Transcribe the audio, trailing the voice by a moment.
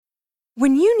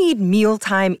When you need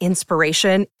mealtime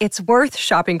inspiration, it's worth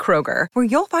shopping Kroger, where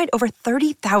you'll find over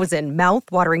 30,000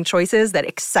 mouth-watering choices that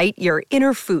excite your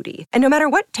inner foodie. And no matter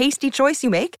what tasty choice you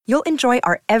make, you'll enjoy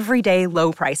our everyday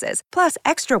low prices, plus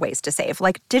extra ways to save,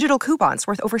 like digital coupons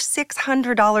worth over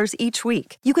 $600 each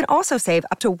week. You can also save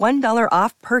up to $1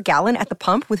 off per gallon at the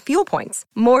pump with fuel points.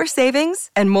 More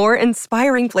savings and more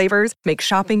inspiring flavors make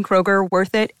shopping Kroger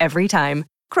worth it every time.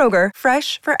 Kroger,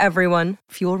 fresh for everyone.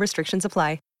 Fuel restrictions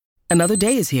apply. Another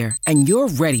day is here, and you're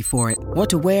ready for it. What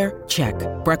to wear? Check.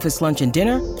 Breakfast, lunch, and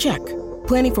dinner? Check.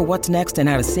 Planning for what's next and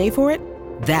how to save for it?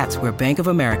 That's where Bank of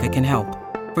America can help.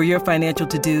 For your financial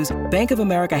to-dos, Bank of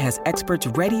America has experts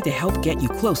ready to help get you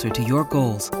closer to your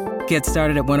goals. Get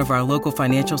started at one of our local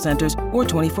financial centers or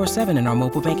 24/7 in our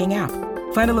mobile banking app.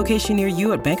 Find a location near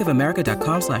you at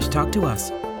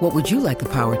bankofamerica.com/talktous. What would you like the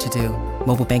power to do?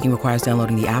 Mobile banking requires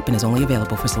downloading the app and is only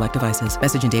available for select devices.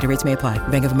 Message and data rates may apply.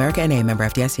 Bank of America N.A., member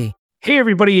FDIC. Hey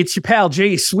everybody, it's your pal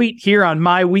Jay Sweet here on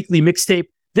My Weekly Mixtape.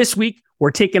 This week,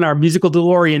 we're taking our musical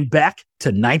DeLorean back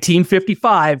to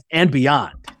 1955 and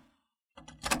beyond.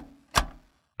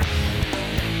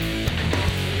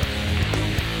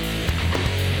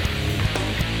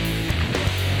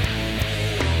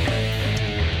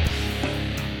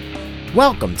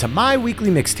 Welcome to My Weekly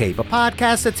Mixtape, a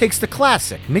podcast that takes the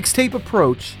classic mixtape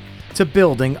approach to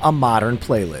building a modern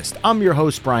playlist. I'm your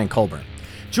host, Brian Colburn.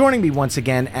 Joining me once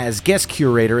again as guest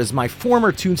curator is my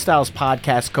former Tunestiles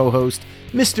podcast co-host,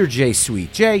 Mr. Jay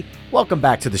Sweet. Jay, welcome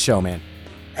back to the show, man.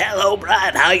 Hello,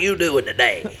 Brian. How you doing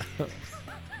today?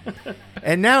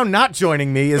 And now not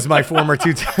joining me is my former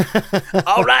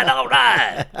All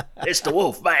right. It's the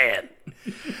Wolf Man.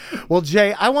 Well,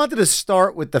 Jay, I wanted to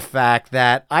start with the fact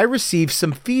that I received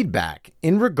some feedback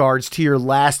in regards to your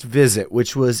last visit,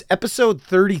 which was episode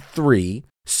 33,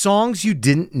 Songs You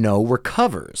Didn't Know Were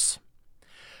Covers.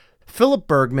 Philip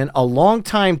Bergman, a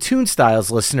longtime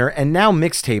Tunestiles listener and now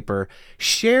mixtaper,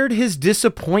 shared his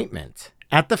disappointment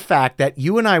at the fact that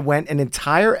you and I went an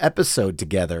entire episode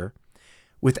together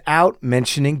without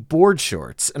mentioning board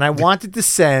shorts. And I wanted to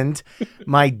send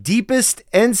my deepest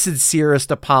and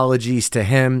sincerest apologies to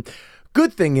him.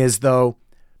 Good thing is, though,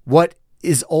 what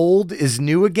is old is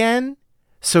new again.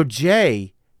 So,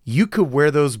 Jay, you could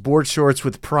wear those board shorts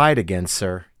with pride again,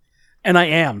 sir. And I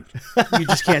am. You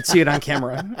just can't see it on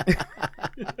camera.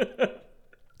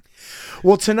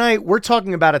 Well, tonight we're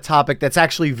talking about a topic that's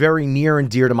actually very near and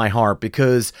dear to my heart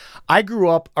because I grew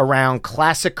up around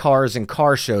classic cars and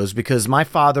car shows because my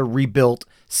father rebuilt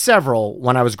several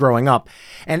when I was growing up.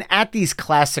 And at these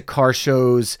classic car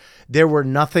shows, there were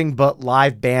nothing but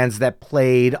live bands that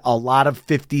played a lot of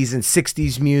 50s and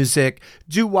 60s music,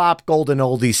 doo-wop, golden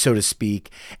oldies, so to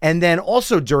speak. And then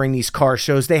also during these car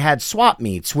shows, they had swap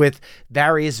meets with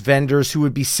various vendors who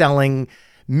would be selling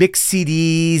mixed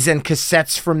CDs and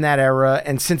cassettes from that era.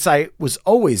 And since I was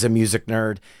always a music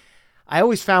nerd, I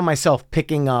always found myself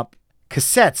picking up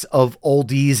cassettes of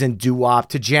oldies and doo-wop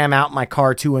to jam out my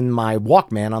car to in my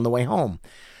Walkman on the way home.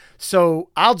 So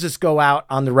I'll just go out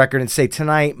on the record and say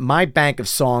tonight, my bank of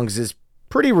songs is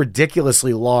pretty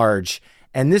ridiculously large,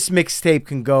 and this mixtape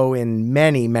can go in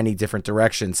many, many different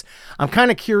directions. I'm kind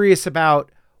of curious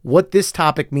about what this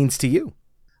topic means to you.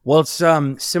 Well, it's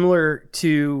similar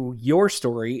to your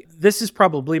story. This is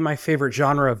probably my favorite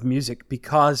genre of music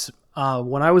because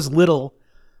when I was little,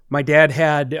 my dad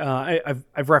had,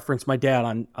 I've referenced my dad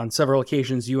on several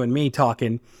occasions, you and me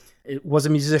talking. It was a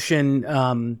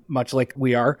musician, much like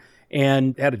we are,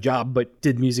 and had a job, but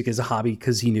did music as a hobby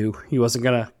because he knew he wasn't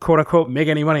going to, quote unquote, make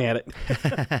any money at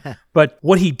it. But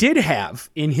what he did have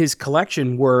in his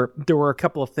collection there were a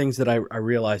couple of things that I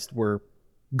realized were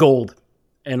gold.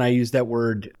 And I use that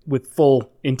word with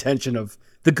full intention of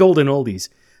the golden oldies,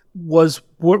 was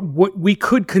what we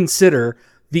could consider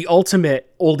the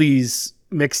ultimate oldies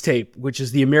mixtape, which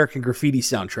is the American Graffiti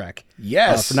soundtrack.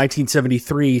 Yes. From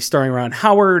 1973, starring Ron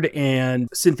Howard and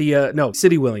City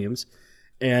Williams.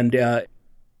 And,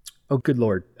 oh, good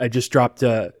Lord, I just dropped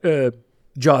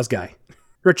Jaws guy,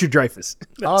 Richard Dreyfuss.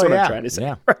 That's what I'm trying to say.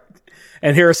 Yeah.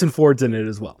 And Harrison Ford's in it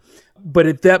as well.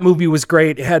 But that movie was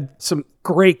great. It had some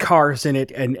great cars in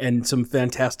it and some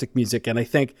fantastic music. And I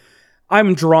think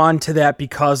I'm drawn to that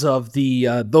because of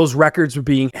those records were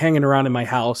being hanging around in my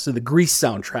house. So the Grease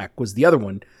soundtrack was the other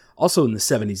one, also in the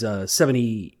 70s,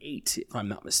 78, if I'm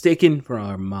not mistaken,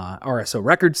 from RSO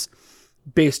Records,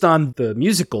 based on the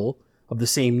musical of the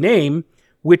same name,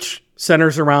 which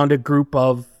centers around a group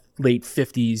of late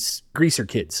 50s greaser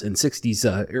kids and 60s,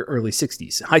 early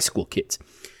 60s high school kids.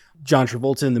 John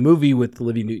Travolta in the movie with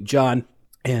Olivia Newton-John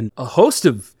and a host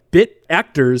of bit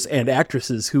actors and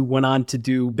actresses who went on to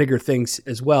do bigger things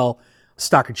as well,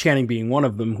 Stockard Channing being one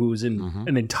of them, who was in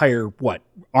an entire,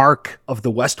 arc of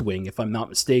The West Wing, if I'm not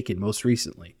mistaken, most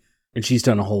recently. And she's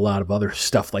done a whole lot of other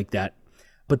stuff like that.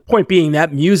 But point being,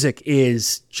 that music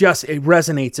is just, it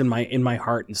resonates in my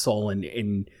heart and soul. And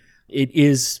it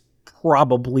is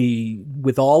probably,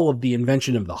 with all of the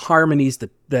invention of the harmonies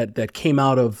that came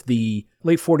out of the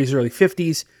late 40s, early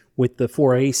 50s, with the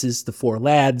Four Aces, the Four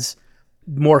Lads,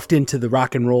 morphed into the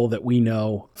rock and roll that we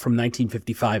know from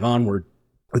 1955 onward,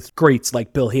 with greats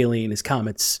like Bill Haley and his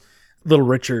Comets, Little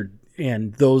Richard,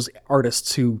 and those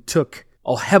artists who took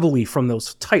all heavily from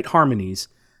those tight harmonies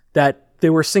that they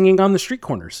were singing on the street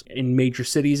corners in major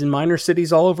cities and minor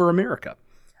cities all over America.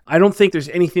 I don't think there's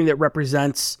anything that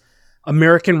represents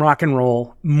American rock and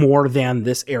roll more than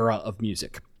this era of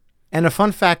music. And a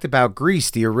fun fact about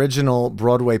Grease, the original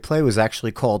Broadway play was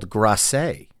actually called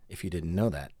Grasse, if you didn't know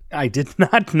that. I did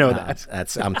not know that.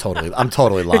 I'm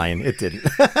totally lying. It didn't.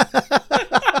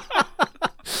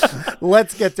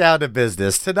 Let's get down to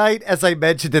business. Tonight, as I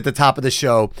mentioned at the top of the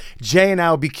show, Jay and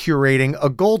I will be curating a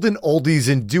golden oldies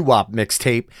and doo-wop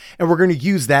mixtape, and we're going to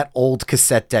use that old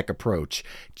cassette deck approach.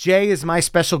 Jay, as my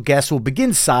special guest, will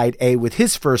begin side A with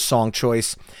his first song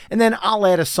choice, and then I'll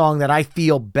add a song that I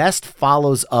feel best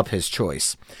follows up his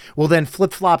choice. We'll then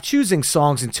flip-flop choosing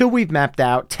songs until we've mapped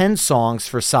out 10 songs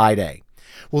for side A.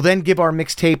 We'll then give our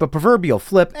mixtape a proverbial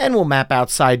flip, and we'll map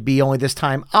out side B, only this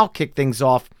time I'll kick things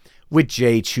off with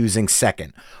Jay choosing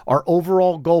second. Our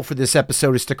overall goal for this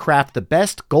episode is to craft the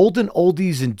best golden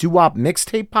oldies and doo-wop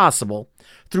mixtape possible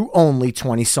through only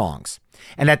 20 songs.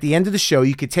 And at the end of the show,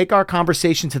 you could take our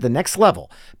conversation to the next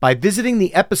level by visiting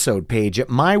the episode page at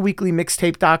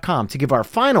myweeklymixtape.com to give our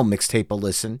final mixtape a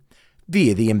listen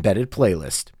via the embedded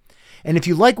playlist. And if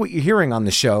you like what you're hearing on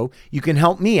the show, you can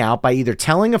help me out by either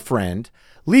telling a friend,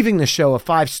 leaving the show a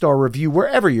 5-star review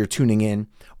wherever you're tuning in,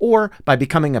 or by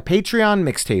becoming a Patreon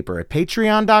mixtaper at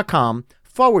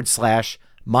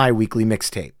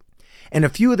patreon.com/myweeklymixtape. And a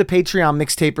few of the Patreon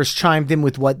mixtapers chimed in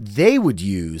with what they would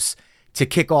use to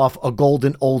kick off a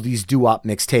golden oldies doo-wop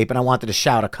mixtape, and I wanted to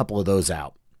shout a couple of those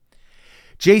out.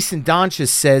 Jason Donchis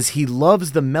says he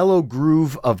loves the mellow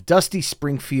groove of Dusty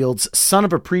Springfield's Son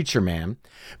of a Preacher Man,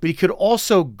 but he could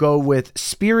also go with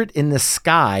Spirit in the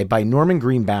Sky by Norman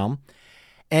Greenbaum,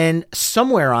 and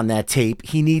somewhere on that tape,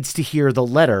 he needs to hear The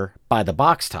Letter by the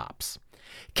Box Tops.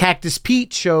 Cactus Pete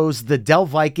chose the Del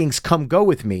Vikings' Come Go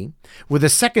With Me, with a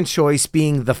second choice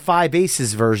being the Five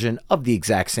Aces version of the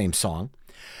exact same song.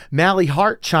 Mally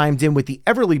Hart chimed in with the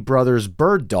Everly Brothers'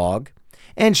 Bird Dog,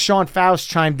 and Sean Faust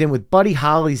chimed in with Buddy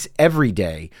Holly's Every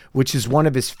Day, which is one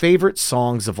of his favorite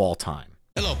songs of all time.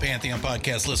 Hello, Pantheon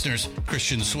Podcast listeners.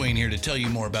 Christian Swain here to tell you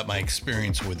more about my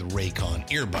experience with Raycon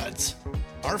earbuds.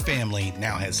 Our family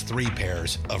now has 3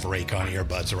 pairs of Raycon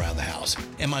earbuds around the house,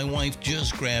 and my wife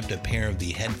just grabbed a pair of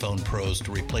the Headphone Pros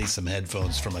to replace some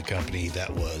headphones from a company that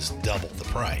was double the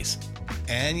price.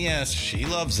 And yes, she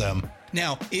loves them.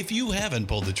 Now, if you haven't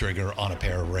pulled the trigger on a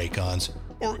pair of Raycons,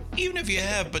 or even if you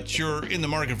have, but you're in the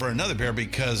market for another pair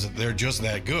because they're just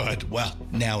that good, well,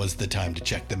 now is the time to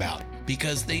check them out,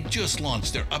 because they just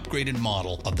launched their upgraded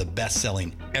model of the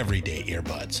best-selling everyday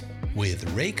earbuds. With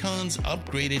Raycon's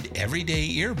upgraded everyday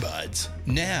earbuds,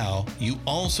 now you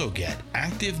also get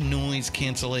active noise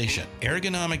cancellation,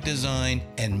 ergonomic design,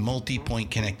 and multi-point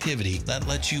connectivity that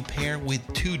lets you pair with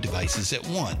 2 devices at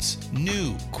once.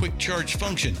 New quick charge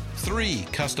function, 3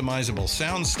 customizable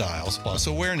sound styles, plus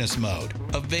awareness mode.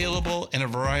 Available in a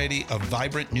variety of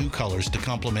vibrant new colors to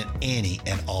complement any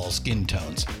and all skin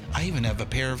tones. I even have a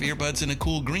pair of earbuds in a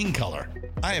cool green color.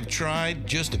 I have tried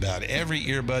just about every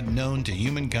earbud known to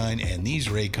humankind, and these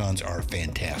Raycons are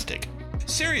fantastic.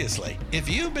 Seriously, if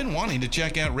you've been wanting to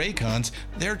check out Raycons,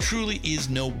 there truly is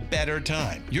no better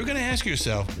time. You're going to ask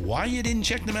yourself why you didn't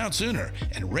check them out sooner,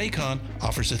 and Raycon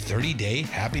offers a 30-day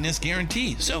happiness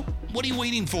guarantee. So what are you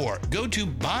waiting for? Go to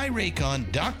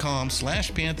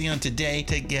buyraycon.com/Pantheon today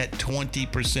to get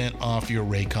 20% off your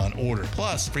Raycon order,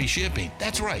 plus free shipping.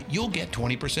 That's right, you'll get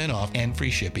 20% off and free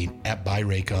shipping at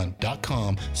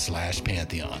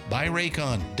buyraycon.com/Pantheon.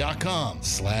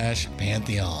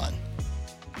 buyraycon.com/Pantheon.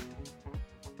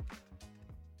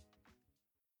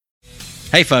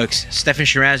 Hey folks, Stefan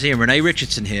Shirazi and Renee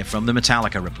Richardson here from the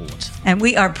Metallica Report. And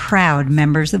we are proud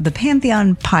members of the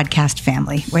Pantheon podcast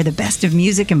family, where the best of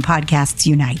music and podcasts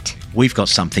unite. We've got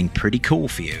something pretty cool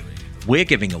for you. We're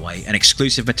giving away an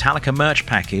exclusive Metallica merch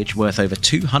package worth over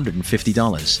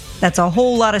 $250. That's a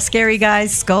whole lot of Scary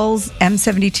Guys, Skulls,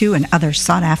 M72, and other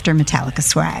sought-after Metallica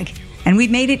swag. And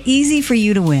we've made it easy for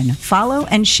you to win. Follow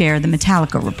and share the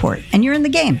Metallica Report, and you're in the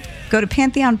game. Go to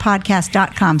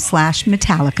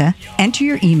pantheonpodcast.com/Metallica, enter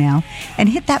your email, and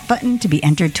hit that button to be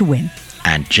entered to win.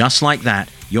 And just like that,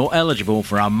 you're eligible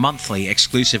for our monthly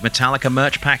exclusive Metallica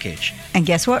merch package. And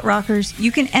guess what, rockers?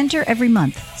 You can enter every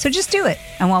month. So just do it.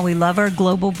 And while we love our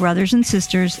global brothers and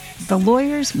sisters, the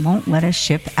lawyers won't let us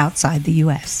ship outside the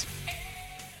U.S.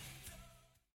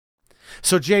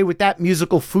 So, Jay, with that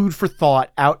musical food for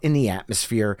thought out in the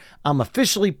atmosphere, I'm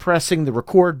officially pressing the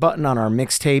record button on our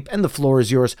mixtape, and the floor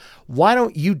is yours. Why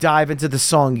don't you dive into the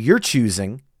song you're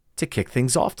choosing to kick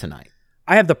things off tonight?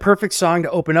 I have the perfect song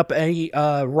to open up a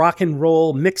rock and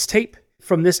roll mixtape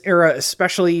from this era,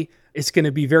 especially. It's going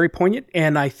to be very poignant,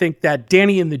 and I think that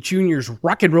Danny and the Juniors'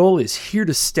 Rock and Roll is Here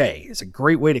to Stay. It's a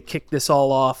great way to kick this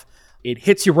all off. It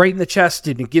hits you right in the chest,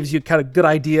 and it gives you kind of good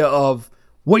idea of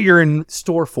what you're in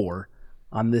store for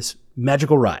on this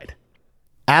magical ride.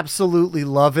 Absolutely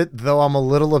love it, though I'm a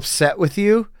little upset with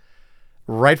you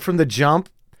right from the jump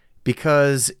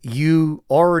because you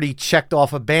already checked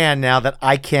off a band now that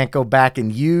I can't go back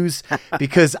and use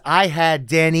because I had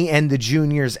Danny and the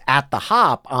Juniors at the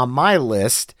Hop on my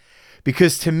list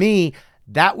because to me,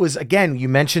 that was, again, you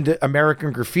mentioned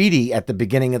American Graffiti at the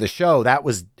beginning of the show. That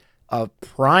was a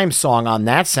prime song on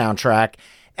that soundtrack,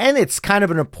 and it's kind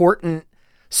of an important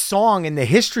song in the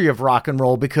history of rock and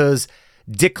roll because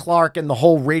Dick Clark and the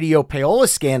whole Radio Paola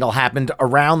scandal happened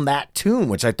around that tune,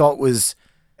 which I thought was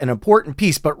an important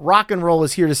piece. But Rock and Roll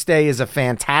is Here to Stay is a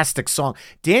fantastic song.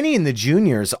 Danny and the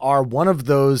Juniors are one of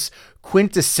those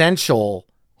quintessential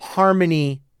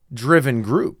harmony-driven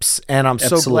groups, and I'm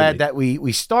so glad that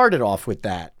we started off with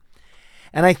that.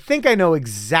 And I think I know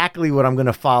exactly what I'm going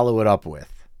to follow it up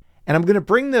with. And I'm going to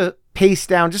bring the pace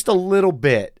down just a little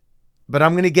bit, but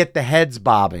I'm going to get the heads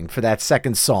bobbing for that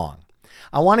second song.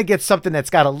 I want to get something that's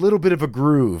got a little bit of a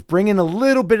groove, bring in a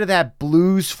little bit of that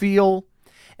blues feel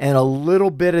and a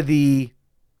little bit of the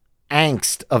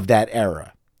angst of that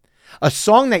era. A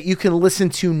song that you can listen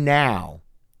to now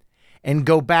and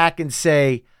go back and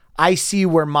say, I see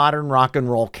where modern rock and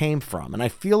roll came from. And I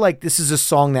feel like this is a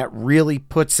song that really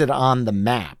puts it on the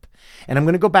map. And I'm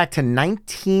going to go back to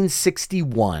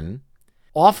 1961.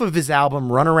 Off of his album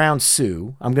Run Around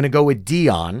Sue, I'm going to go with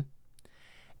Dion,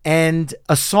 and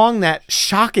a song that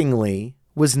shockingly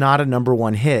was not a number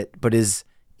one hit, but is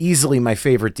easily my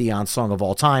favorite Dion song of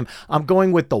all time. I'm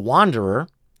going with The Wanderer.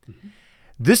 Mm-hmm.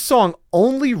 This song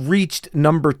only reached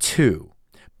number 2,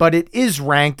 but it is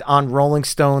ranked on Rolling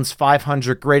Stone's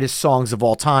 500 greatest songs of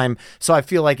all time, so I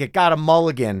feel like it got a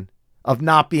mulligan of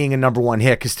not being a number one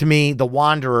hit, because to me, The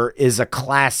Wanderer is a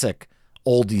classic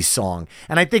Oldies song.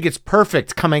 And I think it's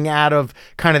perfect coming out of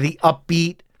kind of the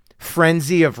upbeat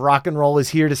frenzy of Rock and Roll is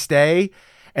Here to Stay.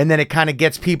 And then it kind of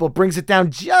gets people, brings it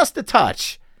down just a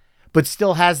touch, but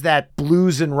still has that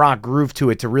blues and rock groove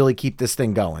to it to really keep this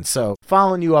thing going. So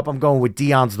following you up, I'm going with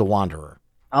Dion's The Wanderer.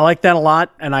 I like that a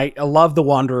lot, and I love The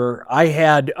Wanderer. I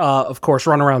had, of course,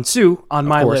 Run Around Sue on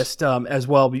my list as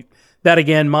well. That,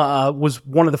 again, was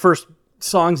one of the first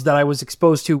songs that I was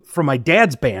exposed to from my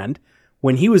dad's band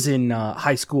when he was in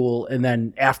high school, and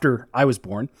then after I was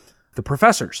born, The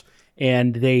Professors.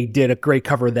 And they did a great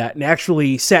cover of that, and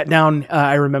actually sat down,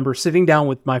 I remember sitting down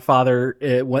with my father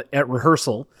at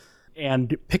rehearsal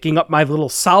and picking up my little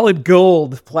solid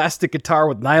gold plastic guitar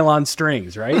with nylon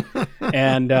strings, right?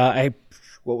 And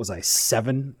what was I,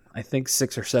 7? I think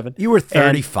 6 or 7. You were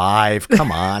 35.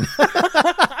 Come on.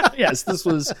 Yes, this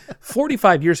was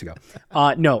 45 years ago.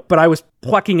 No, but I was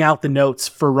plucking out the notes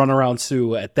for Run Around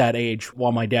Sue at that age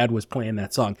while my dad was playing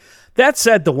that song. That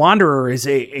said, The Wanderer is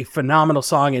a phenomenal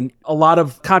song, and a lot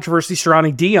of controversy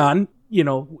surrounding Dion,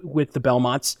 with the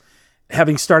Belmonts,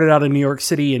 having started out in New York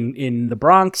City in the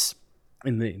Bronx,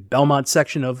 in the Belmont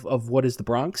section of what is the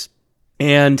Bronx.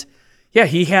 And yeah,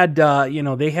 he had,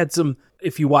 they had some,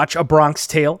 if you watch A Bronx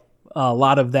Tale, a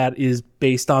lot of that is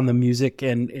based on the music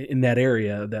and in that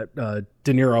area that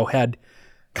De Niro had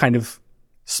kind of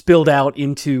spilled out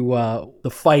into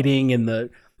the fighting and the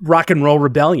rock and roll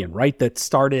rebellion, right? That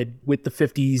started with the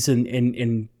 50s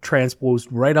and transposed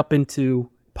right up into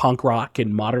punk rock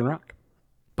and modern rock.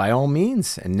 By all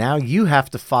means. And now you have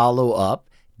to follow up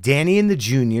Danny and the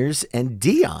Juniors and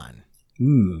Dion.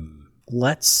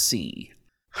 Let's see.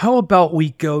 How about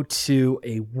we go to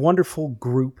a wonderful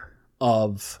group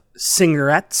of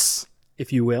singerettes,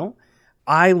 if you will.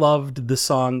 I loved the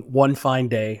song One Fine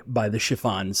Day by the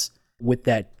Chiffons with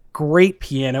that great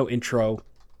piano intro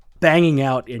banging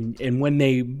out. And when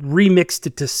they remixed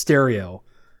it to stereo,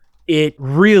 it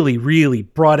really, really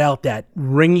brought out that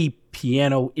ringy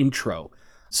piano intro.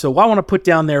 So I want to put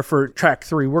down there for track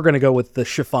 3, we're going to go with the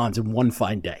Chiffons and One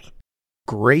Fine Day.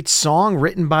 Great song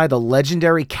written by the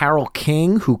legendary Carole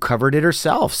King, who covered it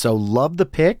herself. So love the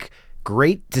pick.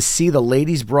 Great to see the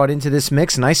ladies brought into this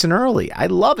mix nice and early. I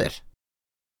love it.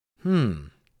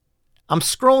 I'm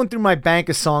scrolling through my bank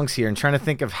of songs here and trying to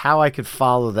think of how I could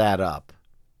follow that up.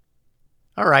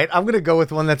 All right, I'm going to go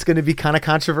with one that's going to be kind of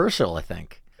controversial, I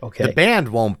think. Okay. The band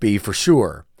won't be for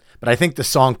sure, but I think the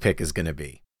song pick is going to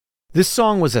be. This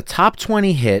song was a top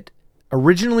 20 hit,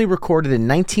 originally recorded in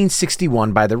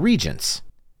 1961 by the Regents.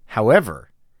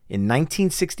 However, in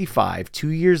 1965, 2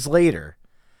 years later,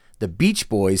 the Beach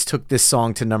Boys took this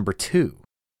song to number 2.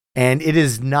 And it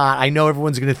is not, I know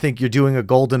everyone's going to think you're doing a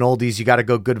golden oldies, you got to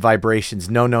go Good Vibrations.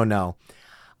 No.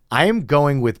 I am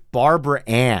going with Barbara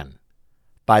Ann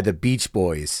by the Beach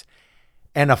Boys.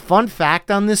 And a fun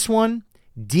fact on this one,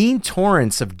 Dean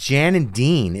Torrance of Jan and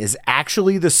Dean is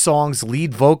actually the song's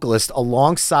lead vocalist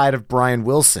alongside of Brian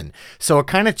Wilson. So it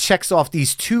kind of checks off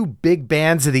these two big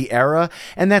bands of the era.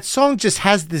 And that song just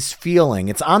has this feeling.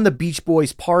 It's on the Beach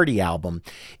Boys Party album.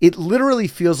 It literally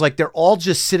feels like they're all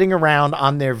just sitting around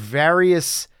on their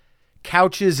various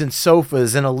couches and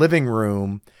sofas in a living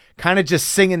room, kind of just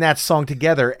singing that song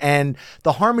together. And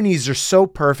the harmonies are so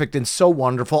perfect and so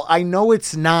wonderful. I know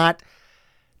it's not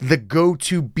the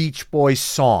go-to Beach Boys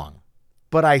song,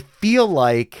 but I feel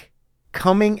like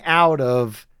coming out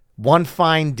of One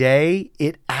Fine Day,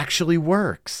 it actually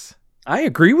works. I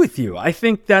agree with you. I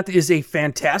think that is a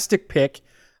fantastic pick.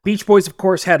 Beach Boys, of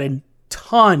course, had a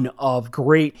ton of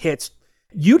great hits.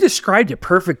 You described it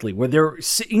perfectly, where they're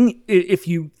sitting, if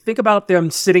you think about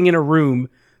them sitting in a room,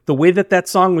 the way that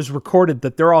song was recorded,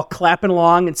 that they're all clapping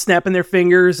along and snapping their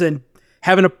fingers and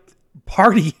having a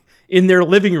party in their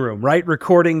living room, right?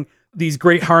 Recording these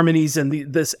great harmonies and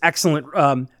this excellent,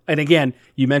 and again,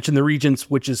 you mentioned the Regents,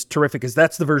 which is terrific, because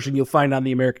that's the version you'll find on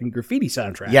the American Graffiti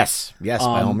soundtrack. Yes,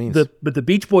 by all means. But the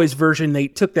Beach Boys version, they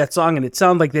took that song and it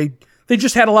sounded like they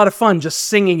just had a lot of fun just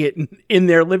singing it in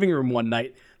their living room one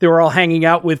night. They were all hanging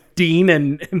out with Dean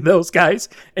and those guys,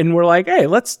 and we're like, hey,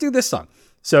 let's do this song.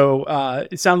 So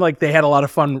it sounded like they had a lot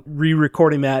of fun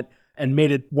re-recording that and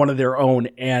made it one of their own.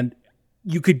 And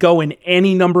you could go in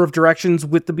any number of directions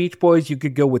with the Beach Boys. You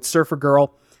could go with Surfer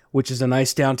Girl, which is a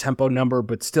nice down-tempo number,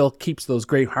 but still keeps those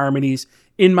great harmonies.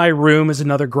 In My Room is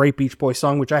another great Beach Boys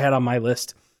song, which I had on my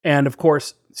list. And, of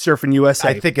course, Surfing USA.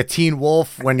 I think of Teen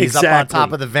Wolf when he's up on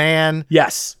top of the van.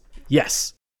 Yes.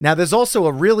 Now, there's also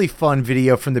a really fun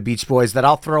video from the Beach Boys that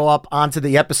I'll throw up onto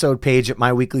the episode page at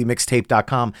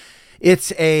myweeklymixtape.com.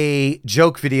 It's a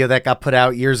joke video that got put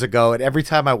out years ago, and every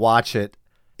time I watch it,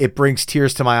 it brings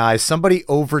tears to my eyes. Somebody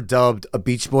overdubbed a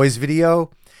Beach Boys video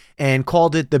and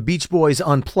called it the Beach Boys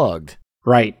Unplugged.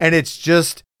 Right. And it's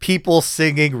just people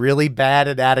singing really bad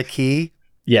and out of key.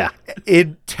 Yeah.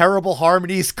 In terrible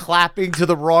harmonies, clapping to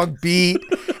the wrong beat.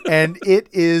 And it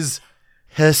is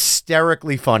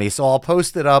hysterically funny. So I'll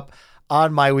post it up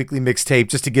on my weekly mixtape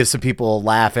just to give some people a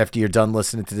laugh after you're done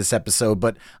listening to this episode.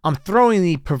 But I'm throwing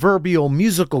the proverbial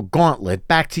musical gauntlet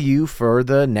back to you for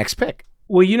the next pick.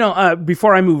 Well,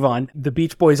 before I move on, the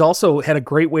Beach Boys also had a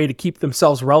great way to keep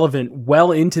themselves relevant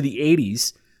well into the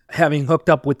 80s, having hooked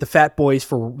up with the Fat Boys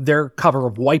for their cover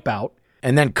of Wipeout.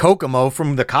 And then Kokomo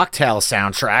from the Cocktail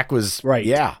soundtrack was, right.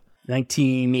 Yeah.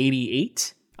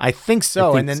 1988? I think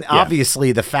so. And then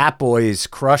obviously the Fat Boys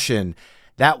crushing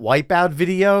that Wipeout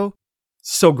video.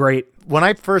 So great. When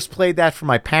I first played that for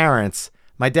my parents,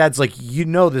 my dad's like,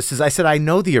 I said, I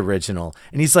know the original.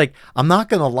 And he's like, I'm not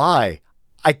going to lie.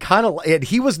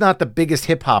 He was not the biggest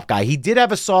hip hop guy. He did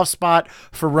have a soft spot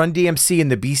for Run DMC and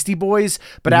the Beastie Boys,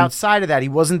 but outside of that, he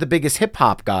wasn't the biggest hip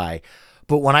hop guy.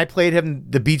 But when I played him,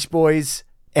 the Beach Boys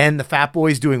and the Fat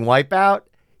Boys doing Wipeout,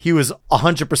 he was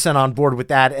 100% on board with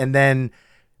that. And then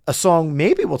a song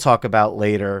maybe we'll talk about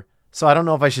later. So I don't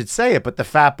know if I should say it, but the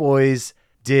Fat Boys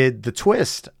did The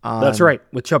Twist. That's right,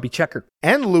 with Chubby Checker.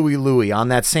 And Louie Louie on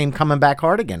that same Coming Back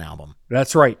Hard Again album.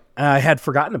 That's right. I had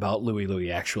forgotten about Louie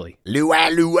Louie, actually. Lua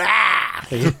Lua!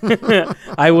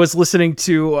 I was listening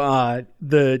to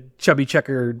the Chubby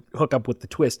Checker hookup with The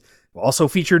Twist. Also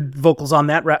featured vocals on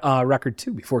that record,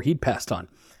 too, before he'd passed on.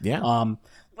 Yeah.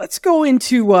 Let's go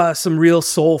into some real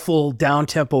soulful,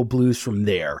 down-tempo blues from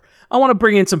there. I want to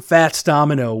bring in some Fats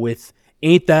Domino with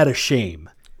Ain't That a Shame.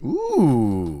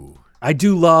 Ooh. I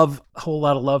do love A Whole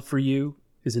Lot of Love for You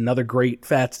is another great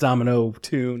Fats Domino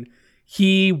tune.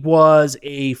 He was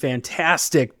a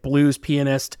fantastic blues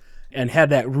pianist and had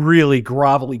that really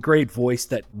grovelly, great voice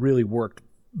that really worked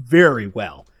very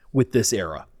well with this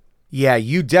era. Yeah,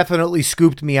 you definitely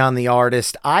scooped me on the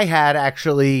artist. I had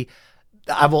actually,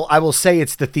 I will say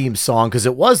it's the theme song because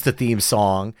it was the theme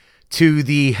song to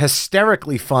the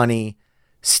hysterically funny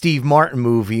Steve Martin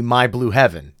movie, My Blue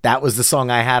Heaven. That was the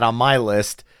song I had on my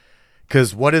list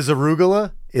because what is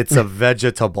arugula? It's a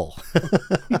vegetable.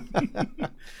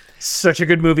 Such a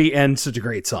good movie and such a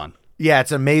great song. Yeah,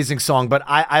 it's an amazing song, but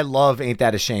I love Ain't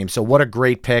That a Shame. So what a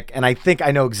great pick. And I think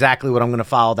I know exactly what I'm going to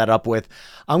follow that up with.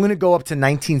 I'm going to go up to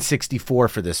 1964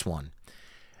 for this one.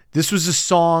 This was a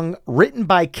song written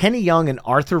by Kenny Young and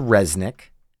Arthur Resnick,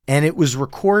 and it was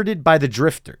recorded by the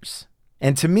Drifters.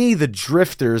 And to me, the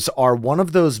Drifters are one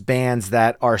of those bands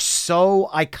that are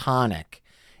so iconic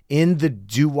in the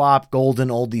doo-wop golden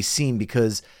oldie scene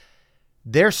because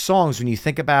their songs, when you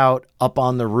think about Up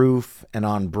on the Roof and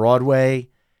on Broadway,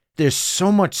 there's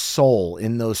so much soul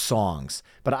in those songs.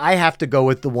 But I have to go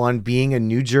with the one, being a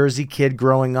New Jersey kid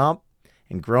growing up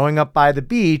and growing up by the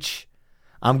beach,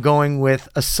 I'm going with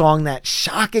a song that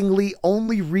shockingly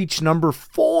only reached number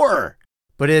 4,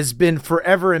 but has been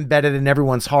forever embedded in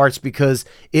everyone's hearts because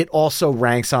it also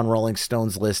ranks on Rolling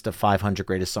Stone's list of 500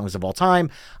 greatest songs of all time.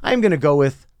 I'm going to go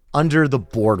with Under the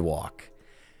Boardwalk,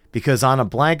 because On a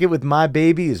Blanket with My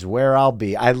Baby is where I'll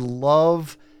be. I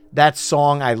love that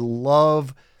song. I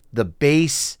love the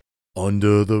bass.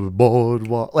 Under the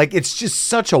Boardwalk. Like, it's just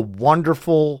such a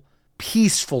wonderful,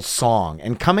 peaceful song.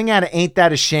 And coming out of Ain't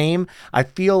That a Shame, I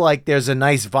feel like there's a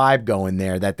nice vibe going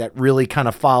there that really kind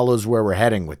of follows where we're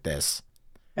heading with this.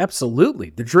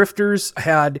 Absolutely. The Drifters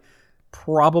had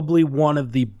probably one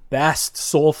of the best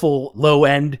soulful low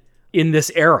end in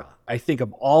this era. I think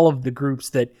of all of the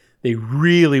groups that they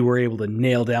really were able to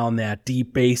nail down that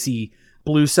deep, bassy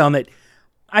blues sound that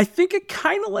I think it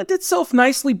kind of lent itself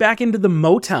nicely back into the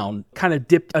Motown, kind of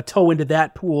dipped a toe into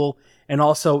that pool, and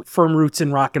also firm roots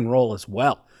in rock and roll as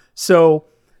well. So,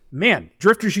 man,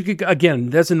 Drifters, you could, again,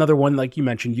 that's another one, like you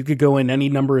mentioned, you could go in any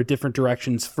number of different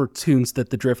directions for tunes that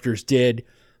the Drifters did.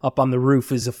 Up on the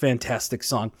Roof is a fantastic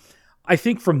song. I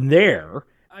think from there,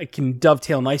 I can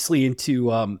dovetail nicely into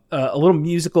a little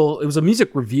musical. It was a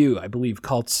music review, I believe,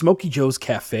 called Smokey Joe's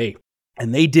Cafe.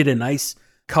 And they did a nice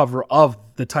cover of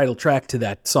the title track to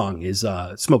that song is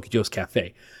Smokey Joe's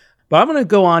Cafe. But I'm going to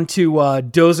go on to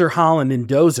Dozer, Holland, and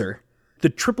Dozer, the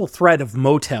triple threat of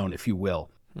Motown, if you will.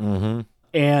 Mm-hmm.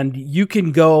 And you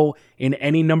can go in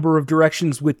any number of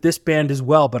directions with this band as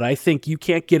well, but I think you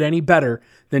can't get any better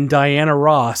than Diana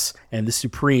Ross and the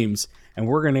Supremes. And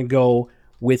we're going to go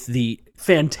with the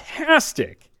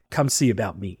fantastic Come See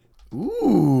About Me.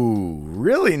 Ooh,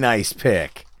 really nice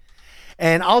pick.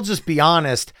 And I'll just be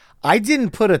honest, I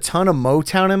didn't put a ton of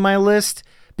Motown in my list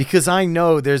because I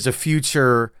know there's a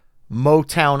future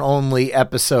Motown-only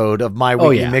episode of my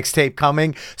weekly mixtape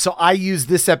coming. So I use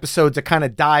this episode to kind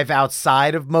of dive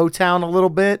outside of Motown a little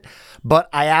bit. But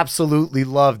I absolutely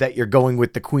love that you're going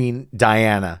with the Queen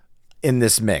Diana in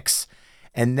this mix.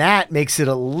 And that makes it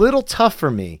a little tough for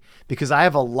me because I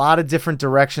have a lot of different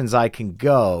directions I can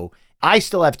go. I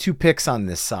still have 2 picks on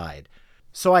this side.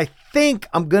 So I think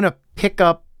I'm going to pick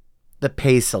up the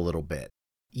pace a little bit.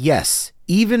 Yes,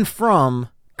 even from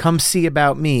Come See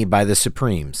About Me by the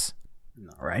Supremes.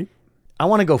 All right. I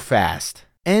want to go fast.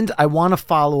 And I want to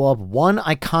follow up one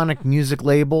iconic music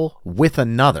label with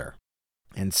another.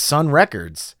 And Sun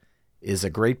Records is a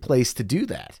great place to do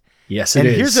that. Yes, it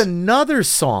is. And here's another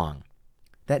song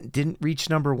that didn't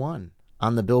reach number 1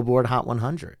 on the Billboard Hot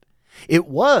 100. It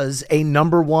was a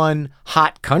number 1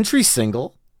 hot country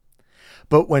single,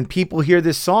 but when people hear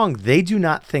this song, they do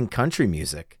not think country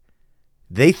music.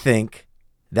 They think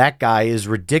that guy is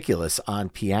ridiculous on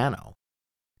piano.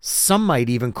 Some might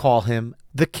even call him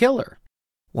the Killer,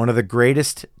 one of the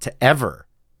greatest to ever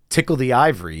tickle the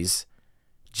ivories.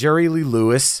 Jerry Lee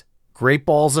Lewis, Great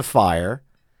Balls of Fire.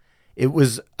 It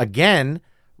was, again,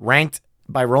 ranked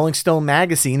by Rolling Stone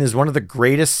magazine as one of the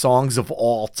greatest songs of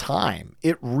all time.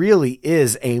 It really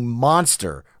is a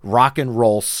monster rock and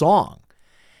roll song.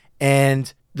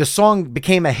 And the song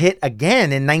became a hit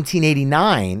again in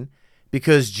 1989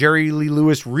 because Jerry Lee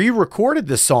Lewis re-recorded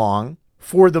the song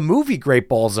for the movie Great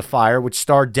Balls of Fire, which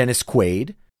starred Dennis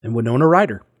Quaid. And Winona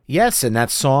Ryder. Yes, and that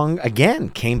song, again,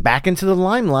 came back into the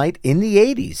limelight in the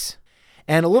 80s.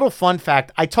 And a little fun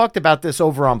fact, I talked about this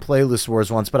over on Playlist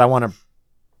Wars once, but I want to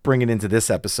bring it into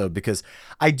this episode because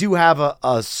I do have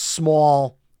a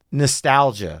small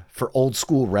nostalgia for old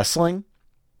school wrestling.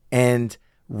 And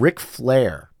Ric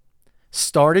Flair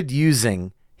started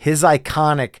using his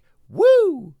iconic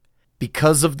woo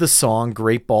because of the song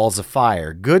Great Balls of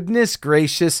Fire. Goodness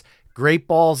gracious, Great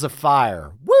Balls of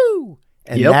Fire. Woo!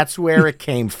 And that's where it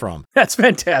came from. That's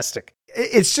fantastic.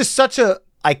 It's just such a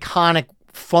iconic,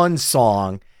 fun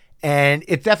song, and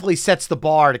it definitely sets the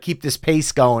bar to keep this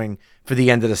pace going for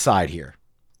the end of the side here.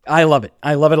 I love it.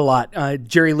 I love it a lot.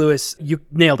 Jerry Lewis, you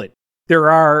nailed it. There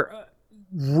are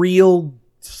real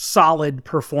solid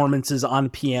performances on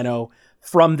piano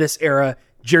from this era.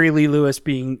 Jerry Lee Lewis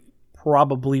being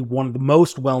probably one of the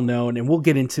most well-known, and we'll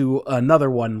get into another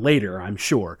one later, I'm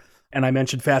sure. and I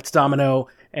mentioned Fats Domino,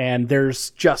 and there's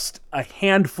just a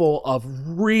handful of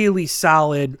really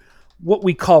solid, what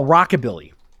we call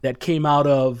rockabilly, that came out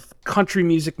of country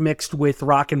music mixed with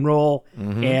rock and roll.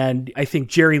 And I think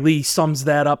Jerry Lee sums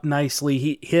that up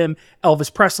nicely.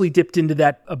 Elvis Presley dipped into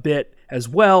that a bit as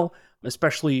well,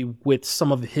 especially with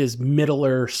some of his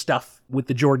middler stuff with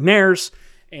the Jordanaires,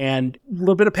 and a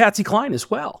little bit of Patsy Cline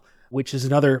as well, which is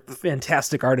another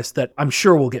fantastic artist that I'm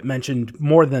sure will get mentioned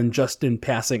more than just in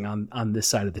passing on this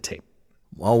side of the tape.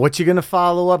 Well, what you going to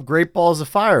follow up Great Balls of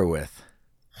Fire with?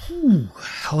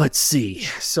 Let's see.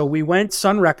 So we went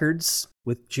Sun Records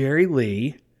with Jerry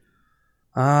Lee.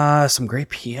 Some great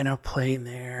piano playing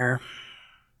there.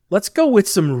 Let's go with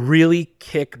some really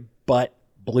kick butt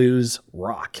blues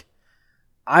rock.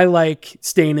 I like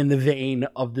staying in the vein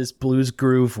of this blues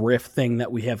groove riff thing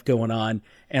that we have going on,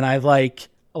 and I like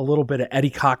a little bit of Eddie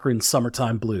Cochran's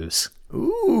Summertime Blues.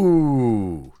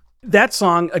 Ooh. That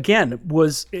song, again,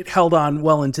 it held on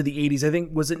well into the 80s. I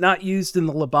think, was it not used in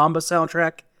the La Bamba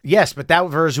soundtrack? Yes, but that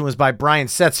version was by Brian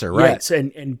Setzer, right? Yes,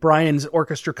 and Brian's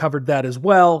orchestra covered that as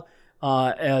well,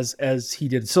 as he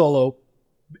did solo.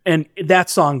 And that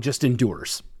song just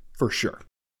endures, for sure.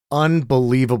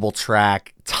 Unbelievable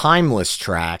track, timeless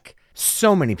track.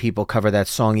 So many people cover that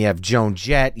song. You have Joan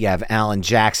Jett, you have Alan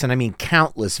Jackson. I mean,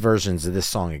 countless versions of this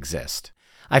song exist.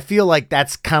 I feel like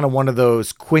that's kind of one of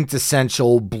those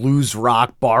quintessential blues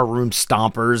rock barroom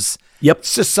stompers. Yep.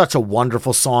 It's just such a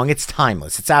wonderful song. It's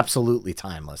timeless. It's absolutely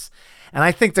timeless. And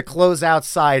I think to close out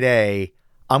side A,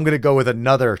 I'm going to go with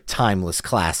another timeless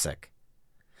classic.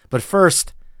 But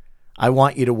first, I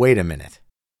want you to wait a minute.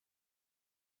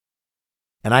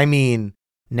 And I mean,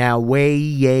 now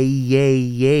wait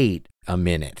a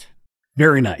minute.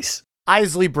 Very nice.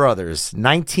 Isley Brothers,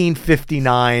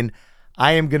 1959.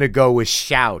 I am going to go with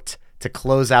Shout to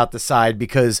close out the side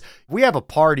because we have a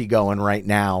party going right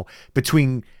now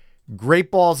between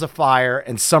Great Balls of Fire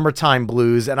and Summertime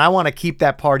Blues, and I want to keep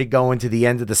that party going to the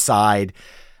end of the side.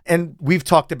 And we've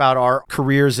talked about our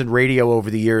careers in radio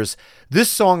over the years. This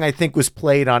song, I think, was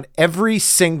played on every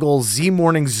single Z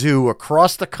Morning Zoo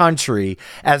across the country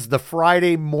as the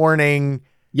Friday morning.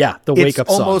 Yeah, the wake-up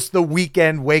song. It's almost the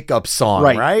weekend wake-up song,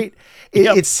 right?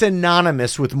 Yep. It's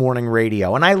synonymous with morning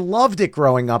radio, and I loved it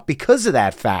growing up because of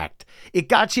that fact. It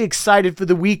got you excited for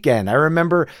the weekend. I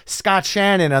remember Scott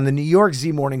Shannon on the New York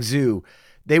Z Morning Zoo.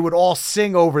 They would all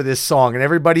sing over this song, and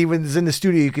everybody was in the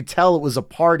studio. You could tell it was a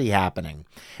party happening.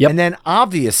 Yep. And then,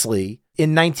 obviously, in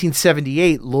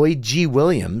 1978, Lloyd G.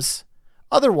 Williams,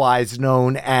 otherwise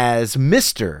known as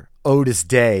Mr. Otis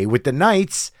Day with the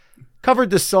Knights, covered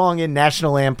the song in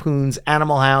National Lampoon's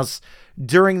Animal House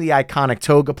during the iconic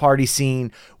toga party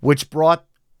scene, which brought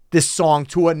this song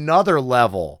to another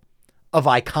level of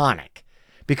iconic.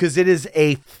 Because it is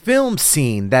a film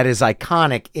scene that is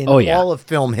iconic in all of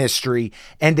film history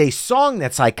and a song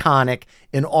that's iconic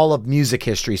in all of music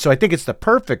history. So I think it's the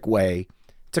perfect way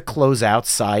to close out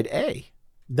side A.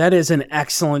 That is an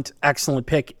excellent, excellent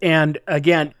pick. And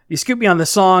again, you scoop me on the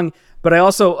song, but I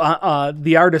also,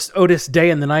 the artist Otis Day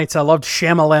and the Knights, I loved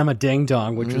Shamalama Ding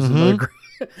Dong, which was another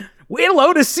great... Wait till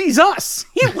Otis sees us.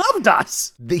 He loved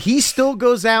us. He still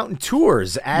goes out and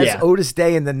tours as Otis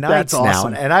Day and the Knights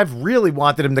awesome. now. And I've really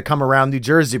wanted him to come around New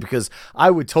Jersey because I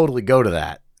would totally go to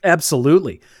that.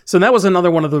 Absolutely. So that was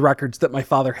another one of the records that my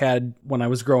father had when I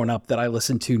was growing up that I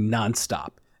listened to nonstop.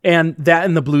 And that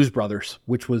and the Blues Brothers,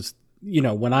 which was,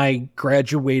 when I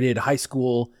graduated high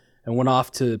school and went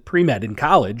off to pre-med in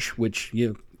college, which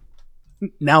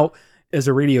now as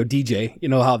a radio DJ, you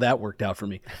know how that worked out for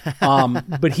me.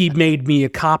 But he made me a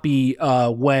copy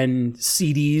when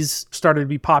CDs started to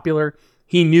be popular.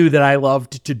 He knew that I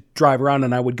loved to drive around,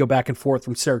 and I would go back and forth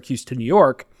from Syracuse to New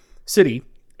York City,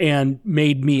 and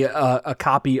made me a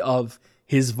copy of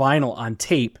his vinyl on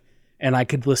tape, and I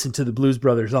could listen to the Blues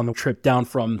Brothers on the trip down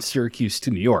from Syracuse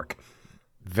to New York.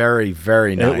 Very,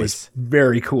 very nice. It was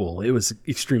very cool. It was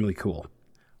extremely cool.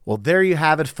 Well, there you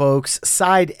have it, folks.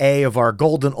 Side A of our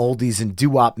Golden Oldies and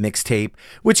Doo-Wop mixtape,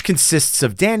 which consists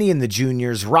of Danny and the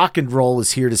Juniors, Rock and Roll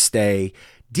is Here to Stay,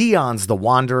 Dion's The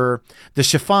Wanderer, The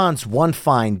Chiffons' One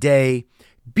Fine Day,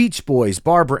 Beach Boys'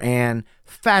 Barbara Ann,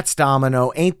 Fats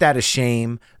Domino, Ain't That a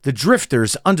Shame, The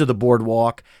Drifters, Under the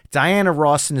Boardwalk, Diana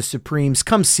Ross and the Supremes,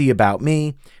 Come See About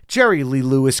Me, Jerry Lee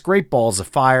Lewis, Great Balls of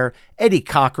Fire, Eddie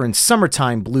Cochran,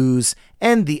 Summertime Blues,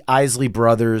 and the Isley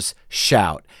Brothers,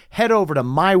 Shout. Head over to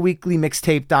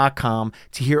myweeklymixtape.com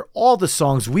to hear all the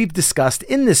songs we've discussed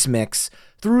in this mix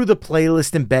through the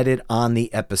playlist embedded on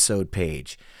the episode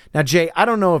page. Now, Jay, I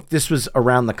don't know if this was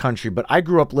around the country, but I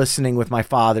grew up listening with my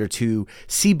father to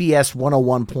CBS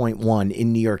 101.1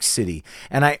 in New York City.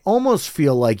 And I almost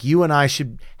feel like you and I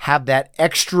should have that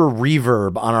extra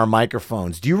reverb on our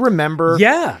microphones. Do you remember?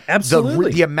 Yeah,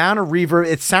 absolutely. The amount of reverb.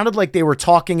 It sounded like they were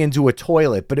talking into a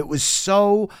toilet, but it was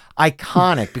so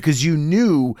iconic because you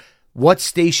knew what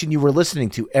station you were listening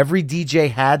to. Every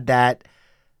DJ had that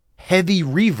heavy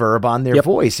reverb on their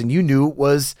voice, and you knew it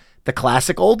was the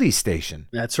classic Oldies station.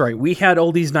 That's right. We had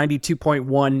Oldies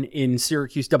 92.1 in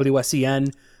Syracuse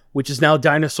WSEN, which is now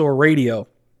Dinosaur Radio.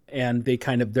 And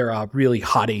they're a really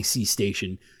hot AC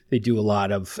station. They do a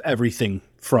lot of everything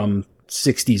from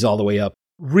 60s all the way up.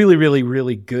 Really, really,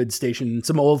 really good station.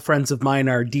 Some old friends of mine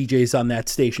are DJs on that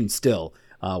station still,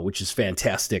 which is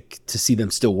fantastic to see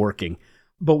them still working.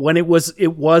 But when it was the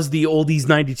Oldies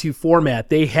 92 format,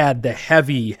 they had the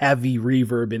heavy, heavy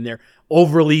reverb in there,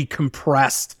 overly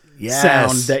compressed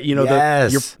sound that,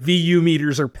 your VU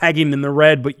meters are pegging in the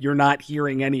red, but you're not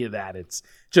hearing any of that. It's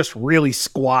just really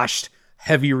squashed,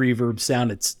 heavy reverb sound.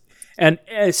 And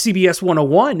CBS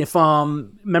 101, if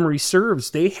memory serves,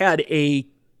 they had a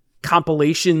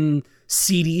compilation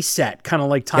CD set, kind of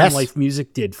like Time Life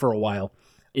Music did for a while.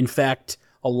 In fact,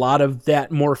 a lot of that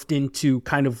morphed into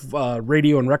kind of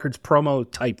radio and records promo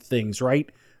type things, right?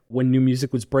 When new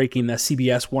music was breaking, the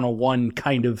CBS 101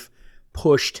 kind of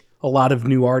pushed a lot of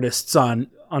new artists on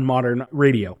modern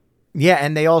radio. Yeah,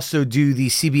 and they also do the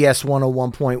CBS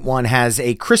 101.1 has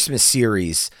a Christmas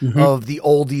series of the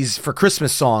oldies for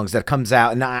Christmas songs that comes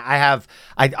out. And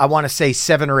I want to say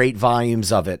 7 or 8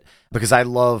 volumes of it because I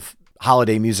love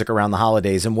holiday music around the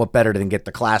holidays. And what better than get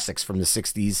the classics from the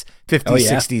 60s,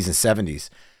 50s, 60s, and 70s.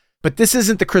 But this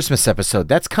isn't the Christmas episode.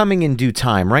 That's coming in due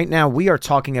time. Right now, we are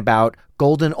talking about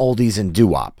golden oldies and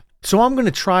doo-wop. So I'm going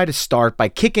to try to start by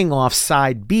kicking off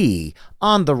side B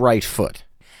on the right foot.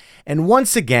 And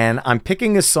once again, I'm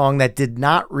picking a song that did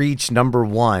not reach number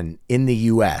 1 in the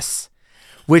U.S.,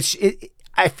 which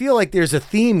I feel like there's a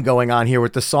theme going on here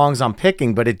with the songs I'm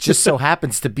picking, but it just so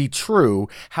happens to be true.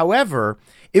 However,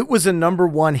 it was a number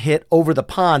 1 hit over the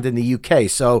pond in the UK,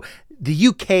 so the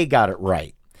UK got it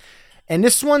right. And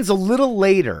this one's a little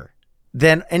later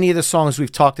than any of the songs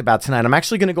we've talked about tonight. I'm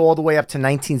actually going to go all the way up to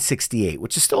 1968,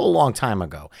 which is still a long time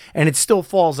ago. And it still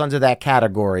falls under that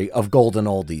category of golden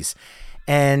oldies.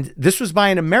 And this was by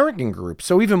an American group.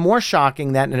 So even more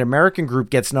shocking that an American group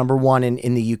gets number 1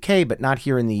 in the UK, but not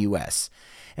here in the US.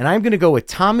 And I'm going to go with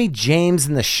Tommy James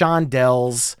and the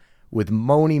Shondells with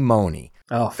Mony Mony.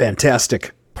 Oh,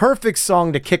 fantastic. Perfect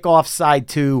song to kick off side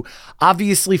 2.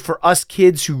 Obviously for us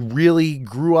kids who really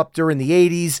grew up during the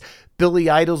 80s,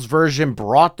 Billy Idol's version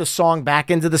brought the song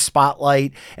back into the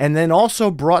spotlight and then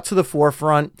also brought to the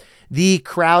forefront the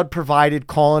crowd-provided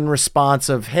call and response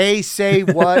of, hey, say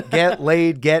what, get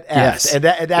laid, get effed. Yes. And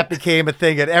that became a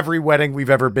thing at every wedding we've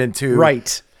ever been to.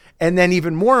 Right. And then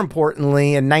even more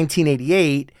importantly, in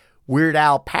 1988, Weird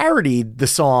Al parodied the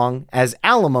song as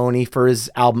Alimony for his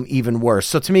album Even Worse.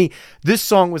 So to me, this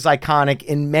song was iconic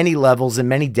in many levels and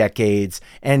many decades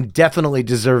and definitely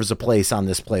deserves a place on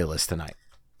this playlist tonight.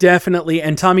 Definitely.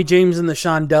 And Tommy James and the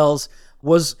Shondells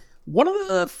was one of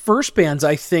the first bands,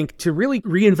 I think, to really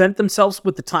reinvent themselves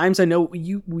with the times. I know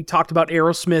we talked about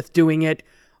Aerosmith doing it,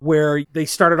 where they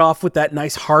started off with that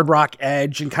nice hard rock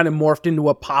edge and kind of morphed into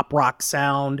a pop rock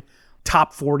sound,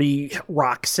 top 40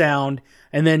 rock sound,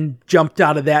 and then jumped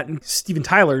out of that. And Steven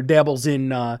Tyler dabbles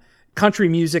in country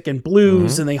music and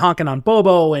blues, and they honking on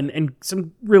Bobo and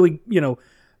some really,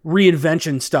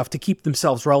 reinvention stuff to keep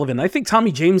themselves relevant. I think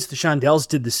Tommy James, the Shondells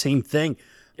did the same thing.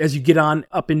 As you get on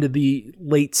up into the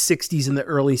late 60s and the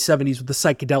early 70s with the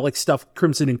psychedelic stuff,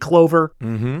 Crimson and Clover,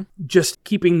 just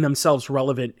keeping themselves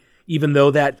relevant, even though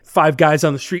that 5 guys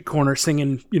on the street corner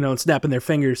singing, and snapping their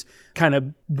fingers kind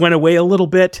of went away a little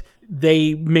bit.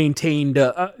 They maintained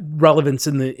relevance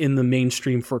in the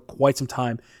mainstream for quite some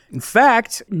time. In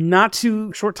fact, not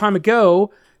too short time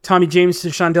ago, Tommy James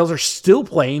and the Shondells are still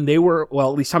playing. They were,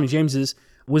 well, at least Tommy James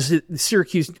was at the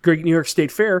Syracuse Great New York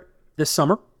State Fair this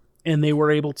summer, and they were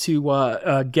able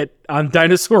to get on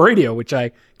Dinosaur Radio, which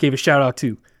I gave a shout out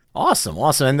to. Awesome.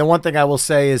 And the one thing I will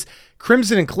say is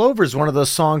Crimson and Clover is one of those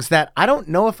songs that I don't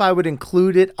know if I would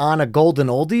include it on a Golden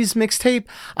Oldies mixtape.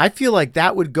 I feel like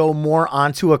that would go more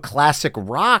onto a classic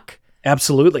rock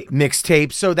absolutely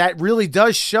mixtape. So that really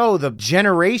does show the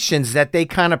generations that they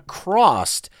kind of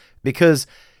crossed, because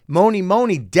Mony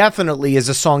Mony definitely is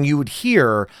a song you would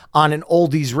hear on an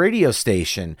oldies radio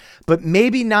station, but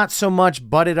maybe not so much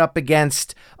butted up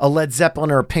against a Led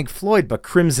Zeppelin or a Pink Floyd. But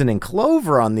Crimson and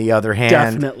Clover, on the other hand,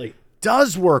 definitely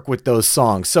does work with those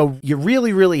songs. So you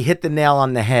really, really hit the nail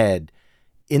on the head.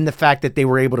 in the fact that they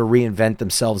were able to reinvent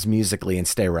themselves musically and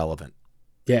stay relevant.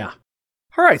 Yeah.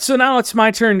 All right, so now it's my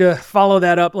turn to follow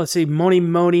that up. Let's see, Moni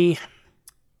Moni,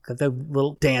 the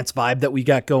little dance vibe that we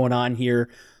got going on here.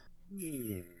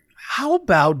 How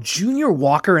about Junior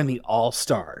Walker and the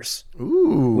All-Stars?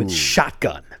 Ooh. With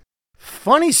Shotgun?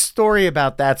 Funny story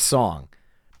about that song.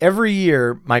 Every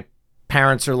year, my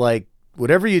parents are like,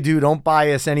 whatever you do, don't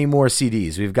buy us any more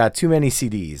CDs. We've got too many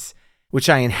CDs, which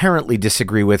I inherently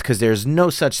disagree with because there's no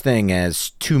such thing as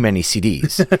too many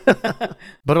CDs.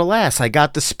 But alas, I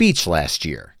got the speech last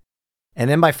year. And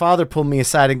then my father pulled me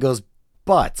aside and goes,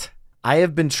 but I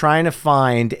have been trying to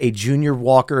find a Junior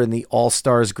Walker and the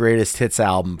All-Stars Greatest Hits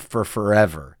album for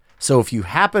forever. So if you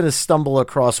happen to stumble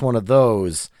across one of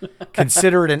those,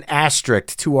 consider it an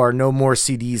asterisk to our no more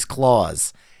CDs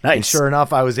clause. Nice. And sure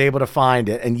enough, I was able to find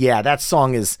it. And yeah, that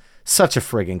song is such a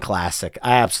friggin' classic.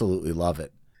 I absolutely love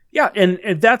it. Yeah, and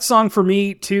that song for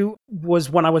me, too, was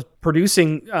when I was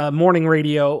producing morning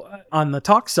radio on the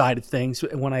talk side of things,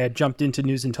 when I had jumped into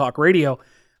news and talk radio,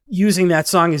 using that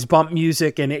song as bump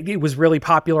music, and it was really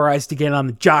popularized again on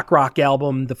the Jock Rock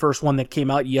album, the first one that came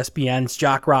out, ESPN's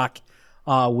Jock Rock,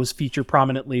 was featured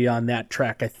prominently on that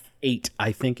track 8,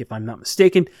 I think, if I'm not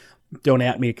mistaken. Don't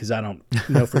at me because I don't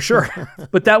know for sure.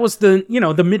 But that was the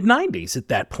mid-90s at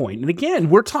that point. And again,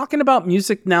 we're talking about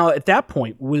music now at that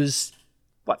point was...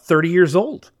 30 years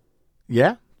old?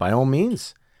 Yeah, by all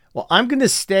means. Well, I'm going to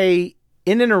stay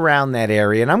in and around that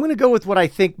area, and I'm going to go with what I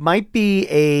think might be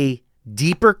a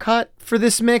deeper cut for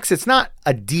this mix. It's not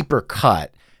a deeper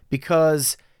cut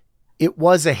because it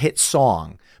was a hit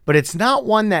song, but it's not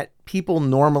one that people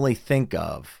normally think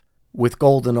of with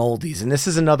golden oldies. And this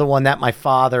is another one that my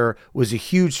father was a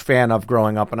huge fan of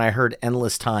growing up, and I heard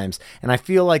endless times. And I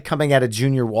feel like coming out of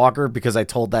Junior Walker, because I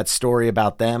told that story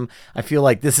about them, I feel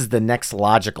like this is the next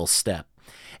logical step.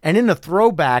 And in a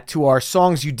throwback to our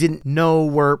songs you didn't know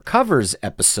were covers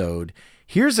episode,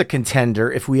 here's a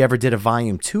contender if we ever did a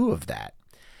volume 2 of that.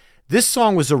 This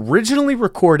song was originally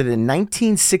recorded in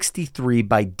 1963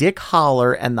 by Dick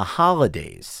Holler and the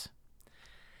Holidays,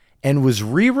 and was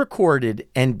re-recorded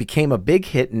and became a big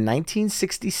hit in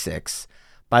 1966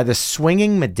 by the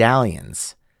Swinging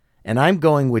Medallions. And I'm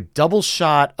going with Double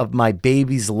Shot of My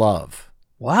Baby's Love.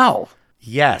 Wow.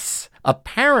 Yes.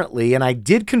 Apparently, and I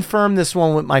did confirm this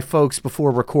one with my folks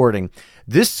before recording,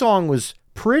 this song was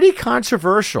pretty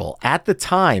controversial at the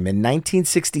time in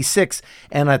 1966,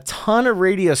 and a ton of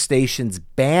radio stations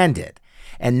banned it.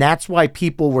 And that's why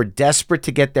people were desperate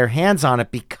to get their hands on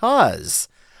it, because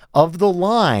of the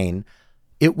line,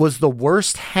 "It was the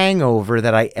worst hangover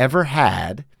that I ever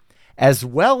had," as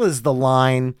well as the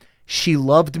line, "She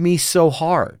loved me so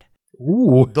hard."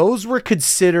 Ooh. Those were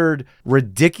considered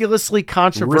ridiculously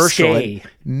controversial.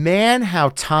 Man,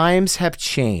 how times have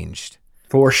changed.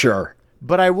 For sure.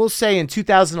 But I will say in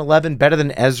 2011, Better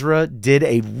Than Ezra did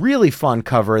a really fun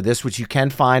cover of this, which you can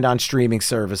find on streaming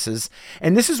services.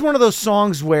 And this is one of those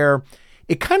songs where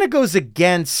it kind of goes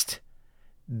against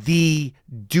the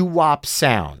doo-wop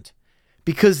sound,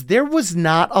 because there was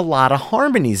not a lot of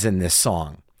harmonies in this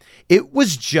song. It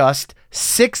was just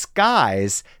 6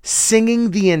 guys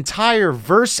singing the entire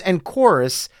verse and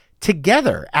chorus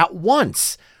together at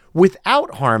once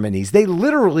without harmonies. They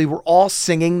literally were all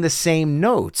singing the same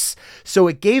notes. So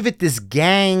it gave it this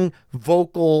gang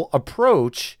vocal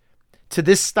approach to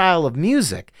this style of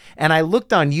music. And I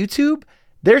looked on YouTube.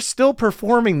 They're still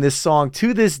performing this song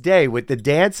to this day with the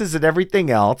dances and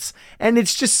everything else. And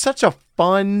it's just such a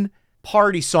fun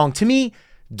party song. To me,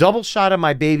 Double Shot of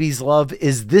My Baby's Love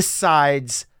is this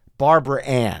side's Barbara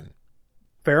Ann.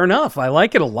 Fair enough. I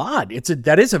like it a lot.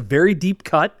 That is a very deep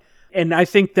cut. And I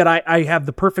think that I have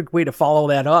the perfect way to follow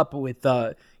that up with,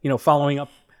 following up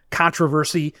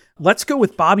controversy. Let's go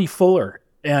with Bobby Fuller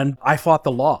and I Fought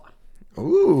the Law.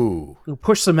 Ooh. We'll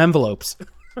push some envelopes.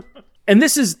 And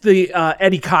this is the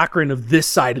Eddie Cochran of this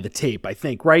side of the tape, I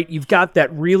think, right? You've got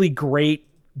that really great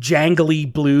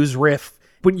jangly blues riff,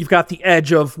 but you've got the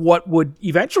edge of what would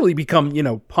eventually become,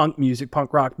 punk music,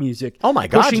 punk rock music. Oh my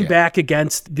God. Pushing back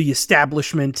against the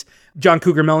establishment. John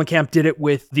Cougar Mellencamp did it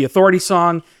with the Authority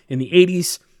song in the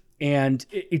 80s, and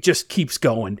it just keeps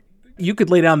going. You could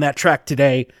lay down that track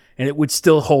today, and it would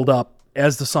still hold up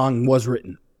as the song was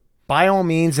written. By all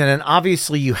means, and then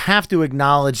obviously you have to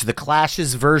acknowledge the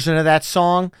Clash's version of that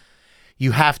song.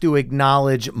 You have to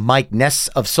acknowledge Mike Ness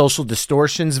of Social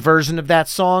Distortion's version of that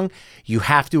song. You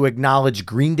have to acknowledge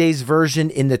Green Day's version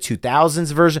in the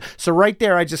 2000s version. So right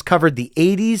there, I just covered the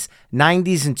 80s,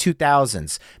 90s, and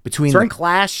 2000s. Between the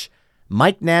Clash,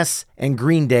 Mike Ness, and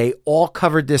Green Day all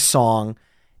covered this song,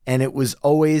 and it was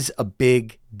always a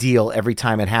big deal every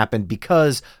time it happened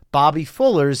because Bobby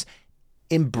Fuller's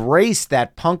embraced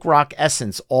that punk rock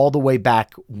essence all the way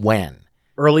back when.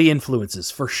 Early influences,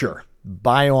 for sure.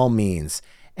 By all means.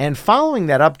 And following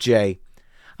that up, Jay,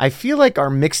 I feel like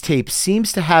our mixtape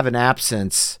seems to have an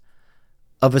absence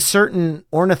of a certain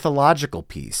ornithological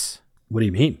piece. What do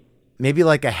you mean? Maybe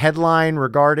like a headline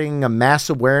regarding a mass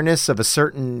awareness of a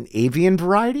certain avian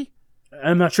variety?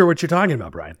 I'm not sure what you're talking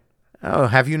about, Brian. Oh,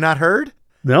 have you not heard?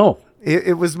 No.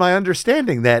 It was my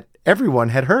understanding that everyone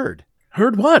had heard.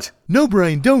 Heard what? No,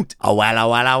 Brian, don't. Oh, walla,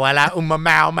 walla, walla, mow,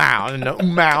 mow,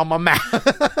 mow, mow.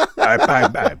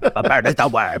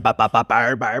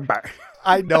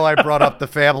 I know I brought up the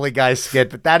Family Guy skit,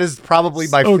 but that is probably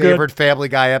my favorite Family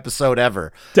Guy episode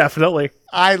ever. Definitely.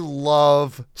 I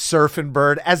love Surfin'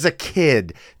 Bird. As a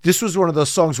kid, this was one of those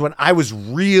songs when I was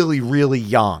really, really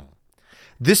young.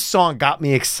 This song got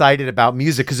me excited about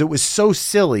music because it was so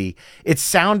silly. It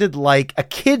sounded like a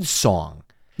kid's song.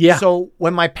 Yeah. So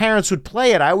when my parents would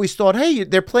play it, I always thought, hey,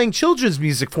 they're playing children's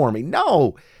music for me.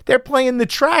 No, they're playing the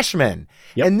Trashmen.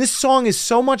 Yep. And this song is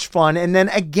so much fun. And then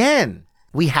again,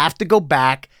 we have to go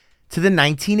back to the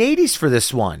 1980s for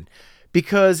this one.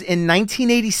 Because in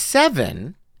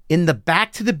 1987, in the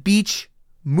Back to the Beach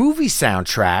movie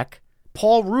soundtrack,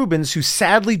 Paul Rubens, who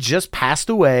sadly just passed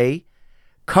away,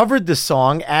 covered the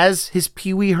song as his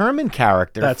Pee Wee Herman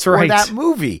character. That's for right. that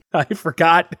movie. I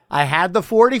forgot. I had the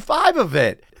 45 of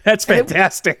it. That's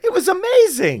fantastic. It was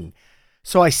amazing.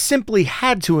 So I simply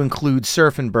had to include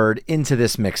Surfin' Bird into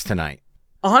this mix tonight.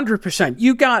 100%.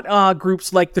 You got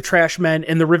groups like the Trashmen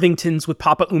and the Rivingtons with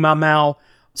Papa Umamau.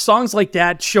 Songs like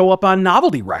that show up on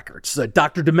novelty records. The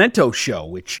Dr. Demento show,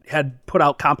 which had put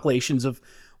out compilations of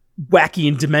wacky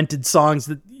and demented songs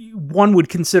that one would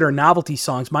consider novelty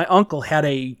songs. My uncle had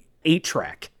a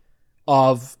 8-track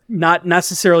of not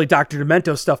necessarily Dr.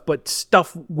 Demento stuff, but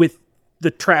stuff with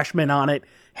the Trashmen on it.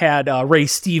 Had Ray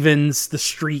Stevens, The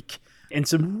Streak, and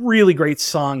some really great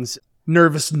songs,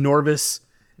 Nervous Norvis,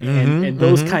 and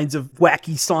those kinds of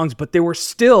wacky songs. But they were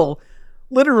still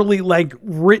literally like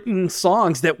written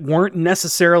songs that weren't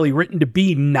necessarily written to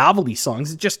be novelty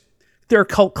songs. It's just, they're a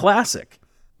cult classic.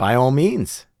 By all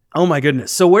means. Oh my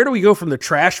goodness. So where do we go from the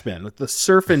Trashmen with the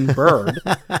Surfin' Bird?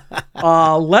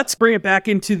 Let's bring it back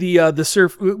into the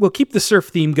surf. We'll keep the surf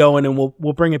theme going, and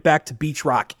we'll bring it back to beach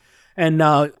rock. And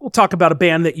we'll talk about a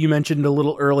band that you mentioned a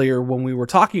little earlier when we were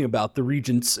talking about the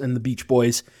Regents and the Beach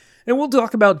Boys. And we'll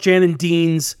talk about Jan and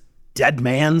Dean's Dead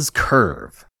Man's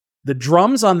Curve. The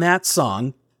drums on that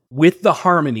song with the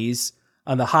harmonies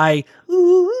on the high,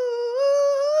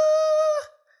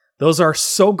 those are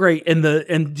so great.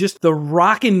 And just the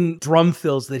rockin' drum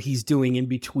fills that he's doing in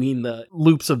between the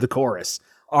loops of the chorus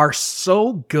are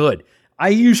so good. I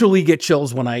usually get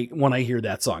chills when I hear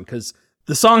that song because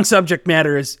the song subject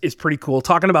matter is pretty cool.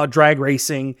 Talking about drag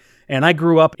racing, and I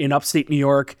grew up in upstate New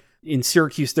York. In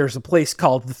Syracuse, there's a place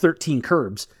called the 13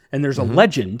 Curbs, and there's a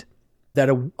legend that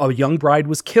a young bride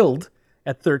was killed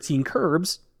at 13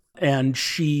 Curbs, and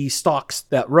she stalks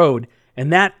that road.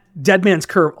 And that Dead Man's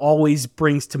Curve always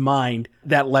brings to mind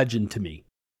that legend to me.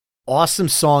 Awesome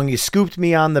song. You scooped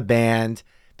me on the band.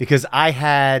 Because I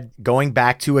had, going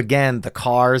back to, again, the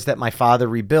cars that my father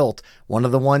rebuilt, one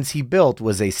of the ones he built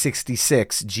was a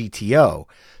 66 GTO.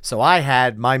 So I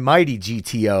had My Mighty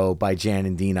GTO by Jan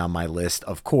and Dean on my list,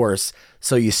 of course.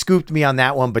 So you scooped me on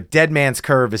that one, but Dead Man's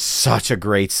Curve is such a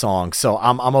great song. So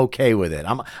I'm okay with it.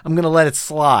 I'm going to let it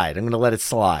slide.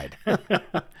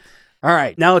 All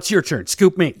right, now it's your turn.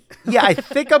 Scoop me. Yeah, I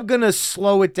think I'm going to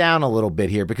slow it down a little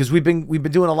bit here because we've been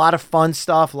doing a lot of fun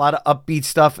stuff, a lot of upbeat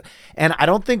stuff, and I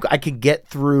don't think I could get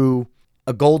through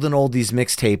a Golden Oldies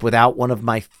mixtape without one of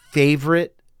my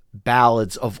favorite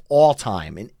ballads of all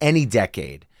time in any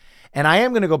decade. And I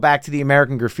am going to go back to the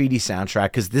American Graffiti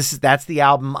soundtrack because that's the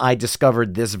album I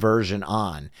discovered this version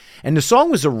on. And the song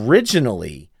was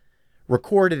originally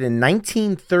recorded in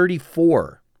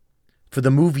 1934 for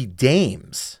the movie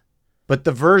Dames. But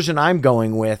the version I'm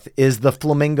going with is the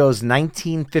Flamingos'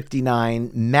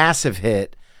 1959 massive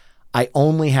hit, I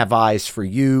Only Have Eyes for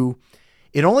You.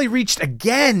 It only reached,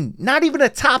 again, not even a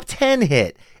top 10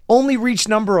 hit, only reached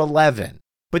number 11.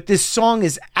 But this song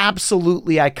is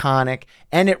absolutely iconic,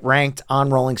 and it ranked on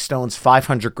Rolling Stone's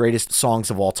 500 Greatest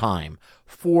Songs of All Time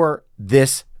for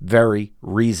this very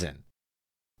reason.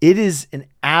 It is an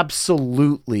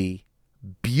absolutely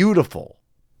beautiful,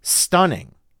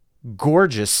 stunning,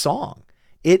 gorgeous song.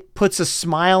 It puts a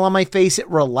smile on my face. It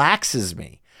relaxes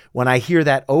me when I hear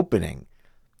that opening.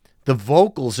 The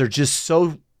vocals are just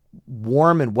so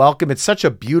warm and welcome. It's such a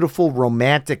beautiful,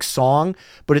 romantic song,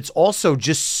 but it's also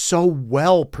just so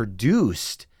well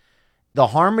produced. The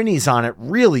harmonies on it,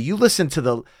 really, you listen to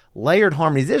the layered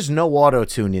harmonies. There's no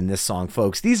auto-tune in this song,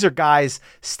 folks. These are guys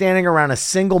standing around a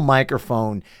single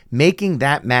microphone making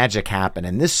that magic happen.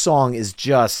 And this song is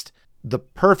just the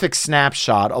perfect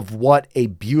snapshot of what a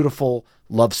beautiful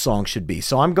love song should be.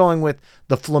 So I'm going with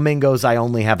the Flamingos' I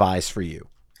Only Have Eyes for You.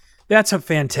 That's a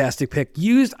fantastic pick.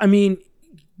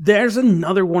 There's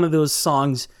another one of those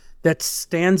songs that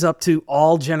stands up to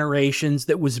all generations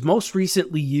that was most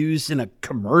recently used in a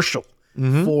commercial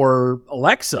for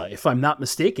Alexa, if I'm not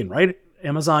mistaken, right?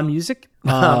 Amazon Music?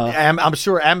 I'm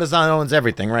sure Amazon owns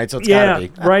everything, right? So it's gotta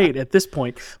be. Right, at this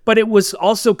point. But it was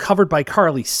also covered by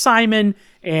Carly Simon,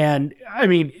 and I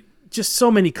mean, just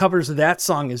so many covers of that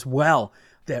song as well.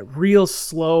 That real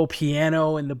slow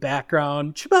piano in the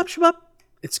background. Shabab, shabab.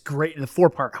 It's great. The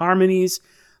 4-part harmonies.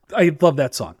 I love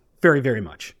that song very, very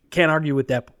much. Can't argue with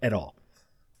that at all.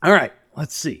 All right,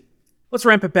 let's see. Let's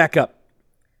ramp it back up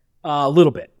a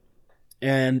little bit.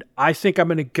 And I think I'm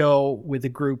going to go with a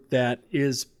group that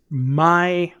is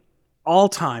my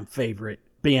all-time favorite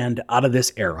band out of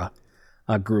this era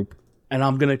group. And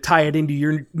I'm going to tie it into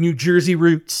your New Jersey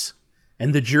roots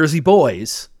and the Jersey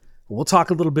Boys. We'll talk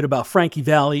a little bit about Frankie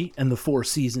Valli and the Four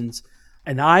Seasons.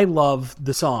 And I love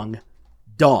the song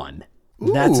Dawn.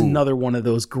 That's another one of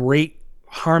those great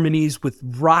harmonies with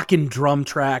rockin' drum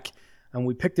track. And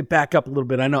we picked it back up a little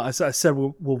bit. I know I said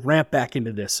we'll ramp back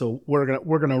into this. So we're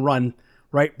gonna run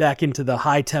right back into the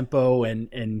high tempo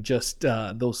and just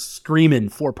those screaming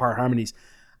 4-part harmonies.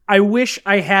 I wish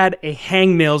I had a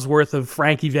hangnail's worth of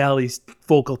Frankie Valli's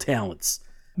vocal talents.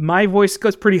 My voice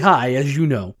goes pretty high, as you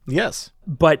know. Yes.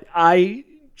 But I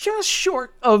just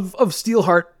short of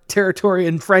Steelheart territory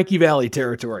and Frankie Valli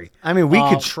territory. I mean, we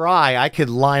could try. I could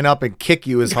line up and kick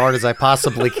you as hard as I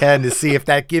possibly can to see if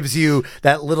that gives you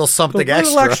that little something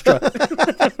extra.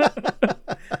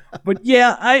 But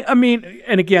yeah, I mean,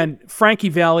 and again, Frankie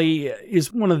Valli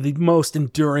is one of the most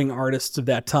enduring artists of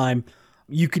that time.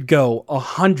 You could go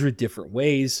 100 different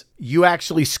ways. You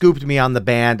actually scooped me on the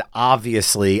band,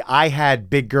 obviously. I had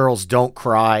Big Girls Don't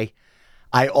Cry.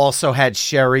 I also had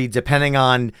Sherry, depending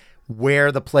on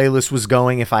where the playlist was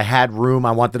going. If I had room,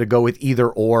 I wanted to go with either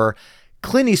or.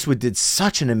 Clint Eastwood did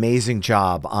such an amazing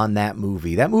job on that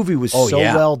movie. That movie was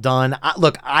well done.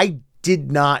 Look, I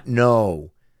did not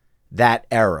know that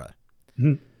era.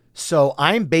 Mm-hmm. So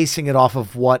I'm basing it off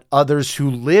of what others who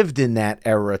lived in that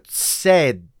era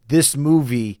said this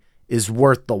movie is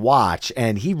worth the watch,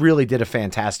 and he really did a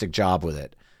fantastic job with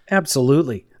it.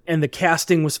 Absolutely. And the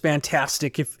casting was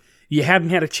fantastic. If you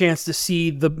hadn't had a chance to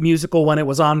see the musical when it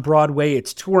was on Broadway,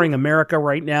 it's touring America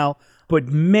right now. But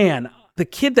man, the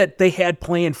kid that they had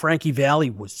playing Frankie Valli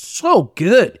was so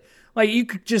good. Like, you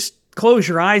could just close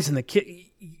your eyes and the kid,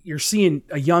 you're seeing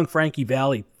a young Frankie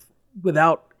Valli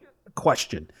without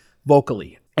question,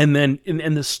 vocally. And then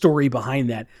and the story behind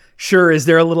that. Sure, is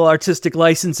there a little artistic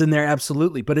license in there?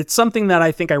 Absolutely. But it's something that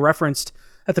I think I referenced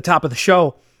at the top of the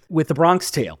show with The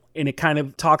Bronx Tale. And it kind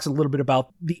of talks a little bit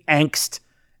about the angst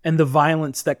and the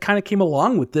violence that kind of came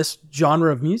along with this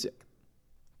genre of music.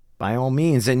 By all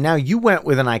means. And now you went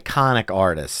with an iconic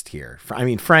artist here. I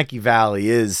mean, Frankie Valli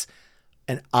is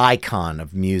an icon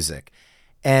of music.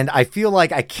 And I feel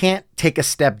like I can't take a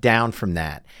step down from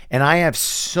that. And I have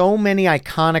so many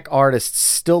iconic artists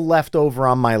still left over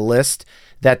on my list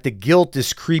that the guilt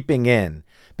is creeping in,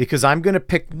 because I'm going to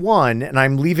pick one and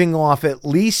I'm leaving off at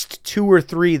least 2 or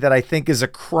 3 that I think is a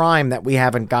crime that we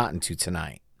haven't gotten to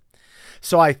tonight.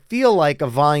 So I feel like a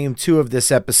volume 2 of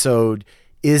this episode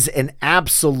is an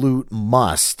absolute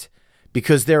must,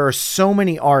 because there are so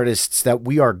many artists that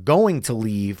we are going to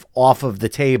leave off of the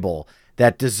table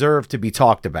that deserve to be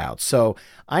talked about. So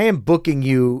I am booking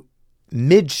you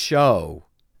mid-show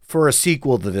for a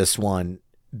sequel to this one,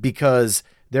 because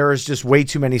there is just way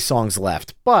too many songs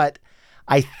left. But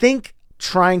I think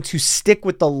trying to stick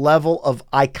with the level of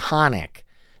iconic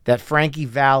that Frankie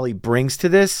Valli brings to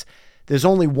this, there's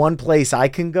only one place I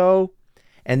can go,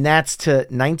 and that's to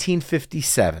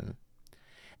 1957.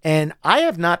 And I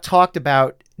have not talked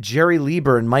about Jerry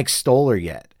Lieber and Mike Stoller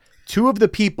yet. 2 of the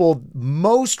people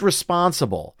most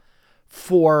responsible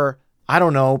for, I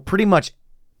don't know, pretty much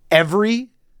every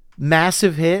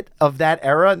massive hit of that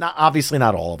era. Not, obviously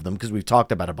not all of them, because we've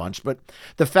talked about a bunch, but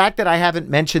the fact that I haven't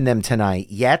mentioned them tonight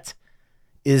yet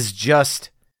is just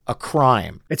a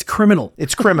crime. It's criminal.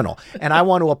 It's criminal. And I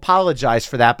want to apologize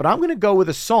for that, but I'm going to go with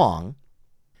a song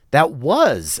that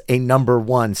was a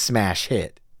 #1 smash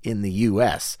hit in the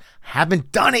US.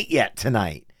 Haven't done it yet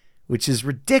tonight, which is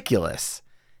ridiculous.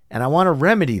 And I want to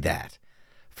remedy that.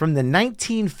 From the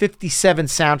 1957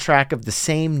 soundtrack of the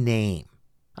same name,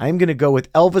 I'm going to go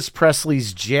with Elvis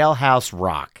Presley's Jailhouse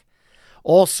Rock.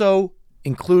 Also,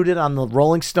 included on the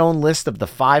Rolling Stone list of the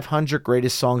 500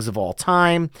 greatest songs of all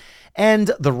time.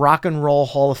 And the Rock and Roll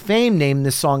Hall of Fame named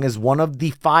this song as one of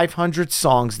the 500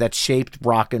 songs that shaped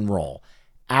rock and roll.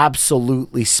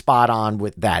 Absolutely spot on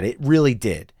with that. It really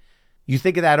did. You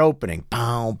think of that opening,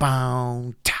 bow,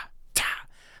 bow, ta, ta.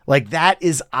 Like, that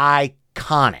is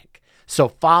iconic. So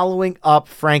following up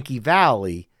Frankie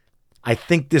Valli, I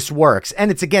think this works. And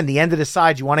it's, again, the end of the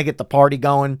side. You want to get the party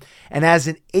going. And as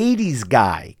an 80s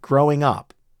guy growing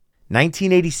up,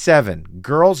 1987,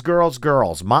 Girls, Girls,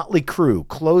 Girls, Motley Crue,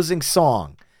 closing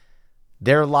song,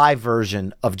 their live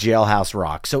version of Jailhouse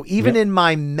Rock. So even in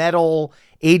my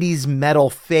 80s metal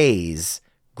phase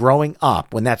growing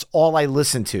up, when that's all I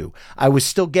listened to, I was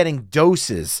still getting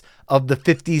doses of the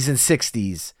 50s and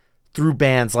 60s through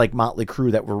bands like Motley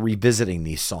Crue that were revisiting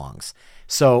these songs.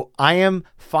 So I am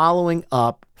following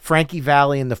up Frankie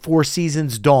Valli and the Four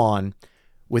Seasons Dawn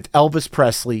with Elvis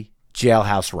Presley,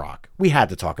 Jailhouse Rock. We had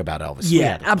to talk about Elvis.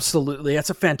 Yeah, absolutely. That's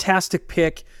a fantastic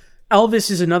pick. Elvis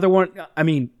is another one. I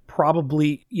mean,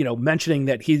 probably, mentioning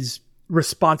that his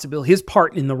responsibility, his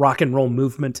part in the rock and roll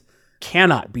movement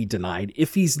cannot be denied.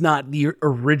 If he's not the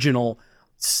original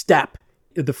step,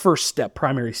 the first step,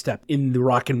 primary step in the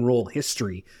rock and roll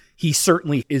history, he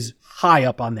certainly is high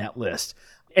up on that list.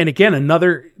 And again,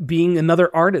 another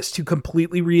artist who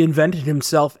completely reinvented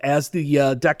himself as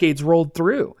the decades rolled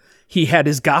through. He had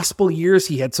his gospel years,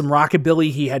 he had some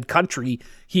rockabilly, he had country,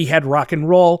 he had rock and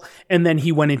roll, and then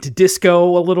he went into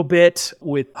disco a little bit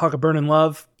with Hug a Burnin'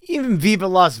 Love. Even Viva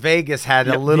Las Vegas had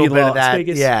a little bit of that.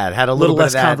 Vegas, yeah, it had a little bit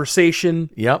less of that conversation.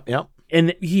 Yep.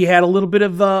 And he had a little bit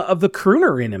of the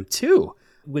crooner in him too,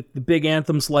 with the big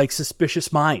anthems like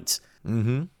Suspicious Minds.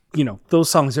 Mm-hmm. Those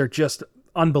songs are just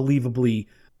unbelievably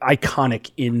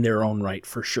iconic in their own right,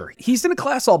 for sure. He's in a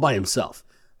class all by himself.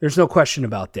 There's no question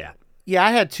about that. Yeah,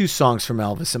 I had 2 songs from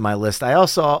Elvis in my list. I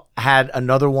also had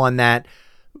another one that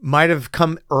might have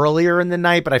come earlier in the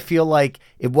night, but I feel like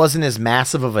it wasn't as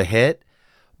massive of a hit.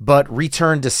 But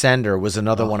Return to Sender was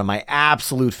another one of my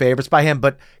absolute favorites by him.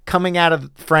 But coming out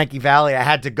of Frankie Valli, I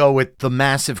had to go with the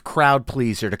massive crowd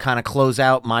pleaser to kind of close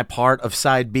out my part of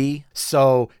side B.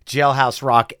 So Jailhouse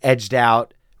Rock edged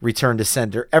out Return to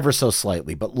Sender ever so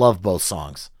slightly, but love both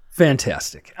songs.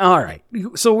 Fantastic. All right.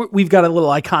 So we've got a little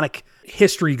iconic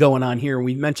history going on here.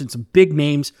 We mentioned some big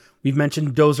names. We've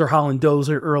mentioned Dozer, Holland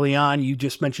Dozer early on. You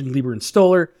just mentioned Lieber and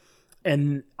Stoller.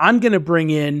 And I'm going to bring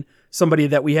in somebody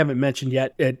that we haven't mentioned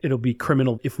yet. It'll be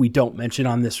criminal if we don't mention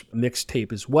on this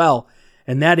mixtape as well.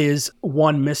 And that is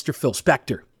one Mr. Phil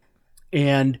Spector.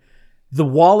 And the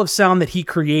wall of sound that he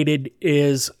created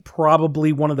is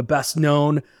probably one of the best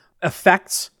known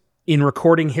effects in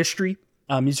recording history,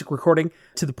 music recording,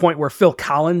 to the point where Phil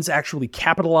Collins actually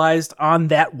capitalized on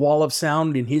that wall of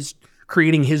sound in his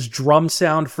creating his drum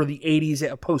sound for the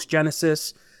 80s post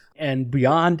Genesis and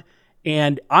beyond.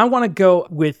 And I want to go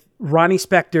with Ronnie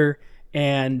Spector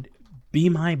and Be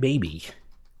My Baby.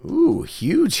 Ooh,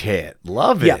 huge hit.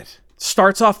 Love it.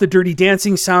 Starts off the Dirty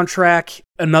Dancing soundtrack,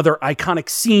 another iconic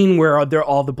scene where they're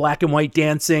all the black and white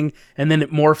dancing, and then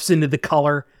it morphs into the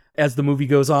color as the movie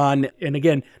goes on. And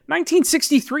again,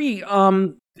 1963,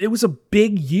 it was a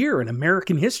big year in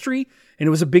American history, and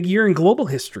it was a big year in global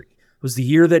history. It was the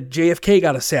year that JFK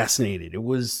got assassinated. It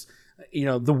was,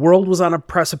 the world was on a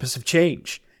precipice of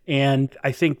change. And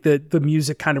I think that the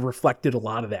music kind of reflected a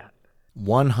lot of that.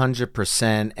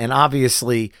 100%. And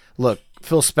obviously, look,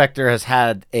 Phil Spector has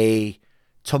had a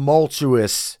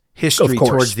tumultuous history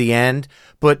towards the end,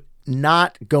 but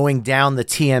not going down the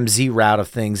TMZ route of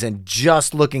things and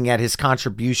just looking at his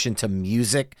contribution to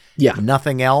music,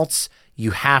 nothing else.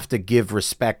 You have to give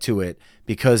respect to it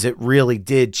because it really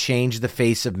did change the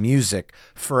face of music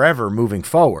forever moving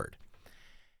forward.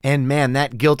 And man,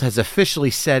 that guilt has officially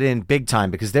set in big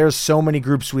time because there's so many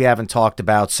groups we haven't talked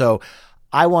about. So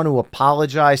I want to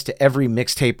apologize to every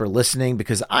mixtaper listening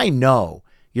because I know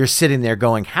you're sitting there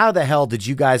going, how the hell did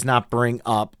you guys not bring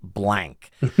up blank?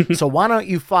 So why don't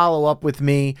you follow up with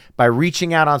me by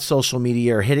reaching out on social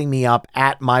media or hitting me up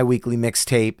at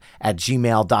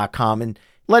myweeklymixtape@gmail.com and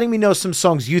letting me know some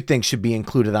songs you think should be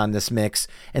included on this mix.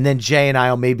 And then Jay and I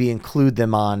will maybe include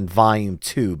them on volume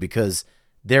 2 because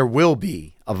there will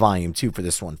be a volume 2 for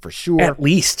this one for sure. At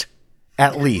least,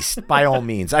 by all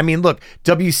means. I mean, look,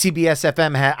 WCBS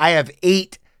FM, I have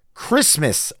 8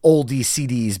 Christmas oldie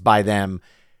CDs by them.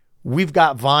 We've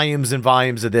got volumes and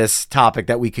volumes of this topic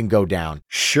that we can go down.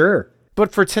 Sure.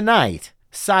 But for tonight,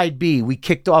 side B, we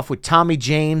kicked off with Tommy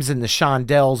James and the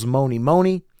Shondells' Mony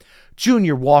Mony,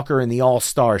 Junior Walker and the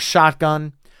All-Star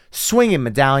Shotgun, Swingin'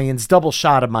 Medallions' Double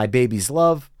Shot of My Baby's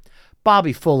Love,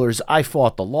 Bobby Fuller's I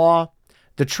Fought the Law,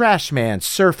 The Trash Man's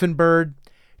Surfin' Bird,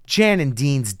 Jan and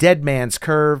Dean's Dead Man's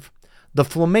Curve, The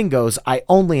Flamingos' I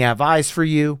Only Have Eyes for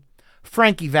You,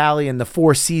 Frankie Valli and the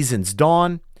Four Seasons'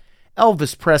 Dawn,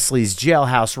 Elvis Presley's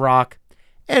Jailhouse Rock,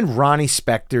 and Ronnie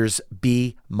Spector's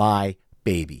Be My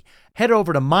Baby. Head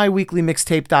over to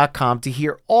myweeklymixtape.com to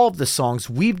hear all of the songs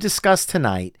we've discussed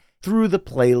tonight through the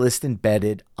playlist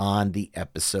embedded on the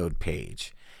episode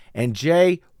page. And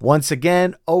Jay, once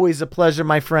again, always a pleasure,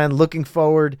 my friend. Looking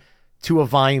forward to a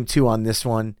volume 2 on this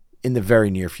one in the very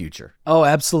near future. Oh,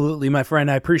 absolutely, my friend.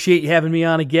 I appreciate you having me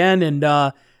on again. And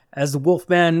as the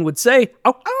Wolfman would say,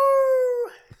 ow, ow.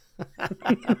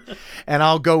 And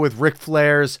I'll go with Ric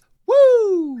Flair's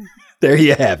woo. There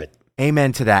you have it.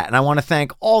 Amen to that. And I want to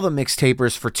thank all the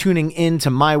mixtapers for tuning in to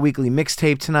My Weekly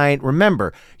Mixtape tonight.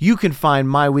 Remember, you can find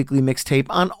My Weekly Mixtape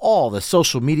on all the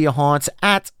social media haunts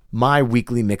at My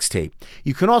Weekly Mixtape.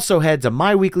 You can also head to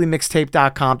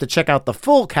myweeklymixtape.com to check out the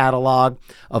full catalog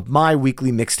of My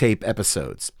Weekly Mixtape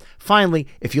episodes. Finally,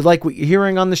 if you like what you're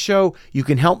hearing on the show, you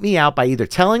can help me out by either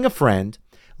telling a friend,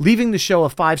 leaving the show a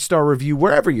 5-star review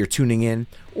wherever you're tuning in,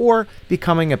 or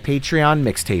becoming a Patreon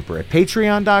mixtaper at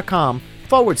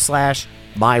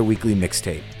patreon.com/My Weekly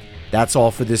Mixtape. That's all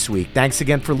for this week. Thanks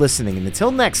again for listening, and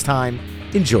until next time,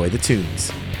 enjoy the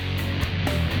tunes.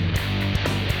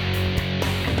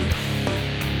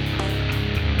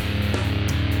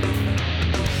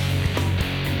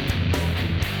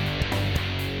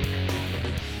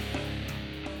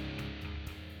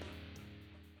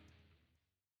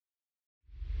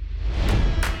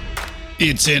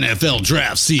 It's NFL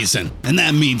draft season, and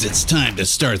that means it's time to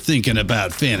start thinking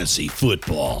about fantasy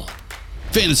football.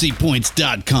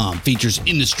 FantasyPoints.com features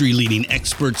industry-leading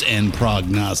experts and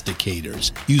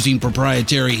prognosticators using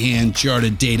proprietary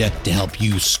hand-charted data to help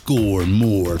you score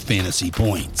more fantasy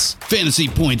points.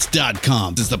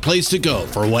 FantasyPoints.com is the place to go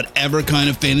for whatever kind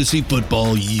of fantasy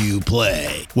football you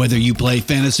play. Whether you play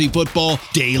fantasy football,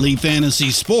 daily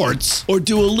fantasy sports, or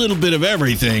do a little bit of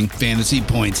everything, Fantasy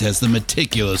Points has the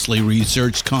meticulously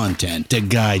researched content to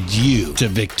guide you to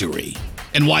victory.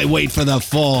 And why wait for the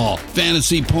fall?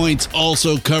 Fantasy Points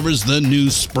also covers the new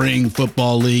spring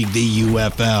football league, the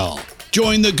UFL.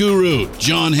 Join the guru,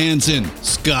 John Hansen,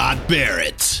 Scott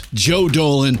Barrett, Joe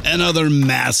Dolan, and other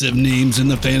massive names in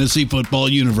the fantasy football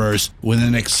universe with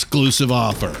an exclusive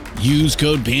offer. Use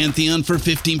code Pantheon for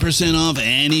 15% off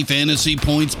any Fantasy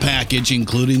Points package,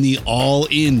 including the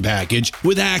all-in package,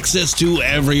 with access to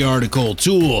every article,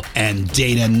 tool, and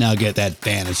data nugget that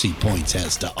Fantasy Points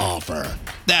has to offer.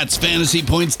 That's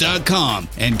FantasyPoints.com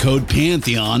and code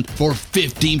Pantheon for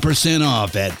 15%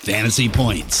 off at Fantasy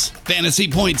Points.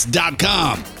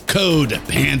 FantasyPoints.com, code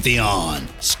Pantheon.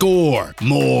 Score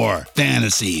more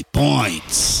fantasy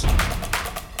points.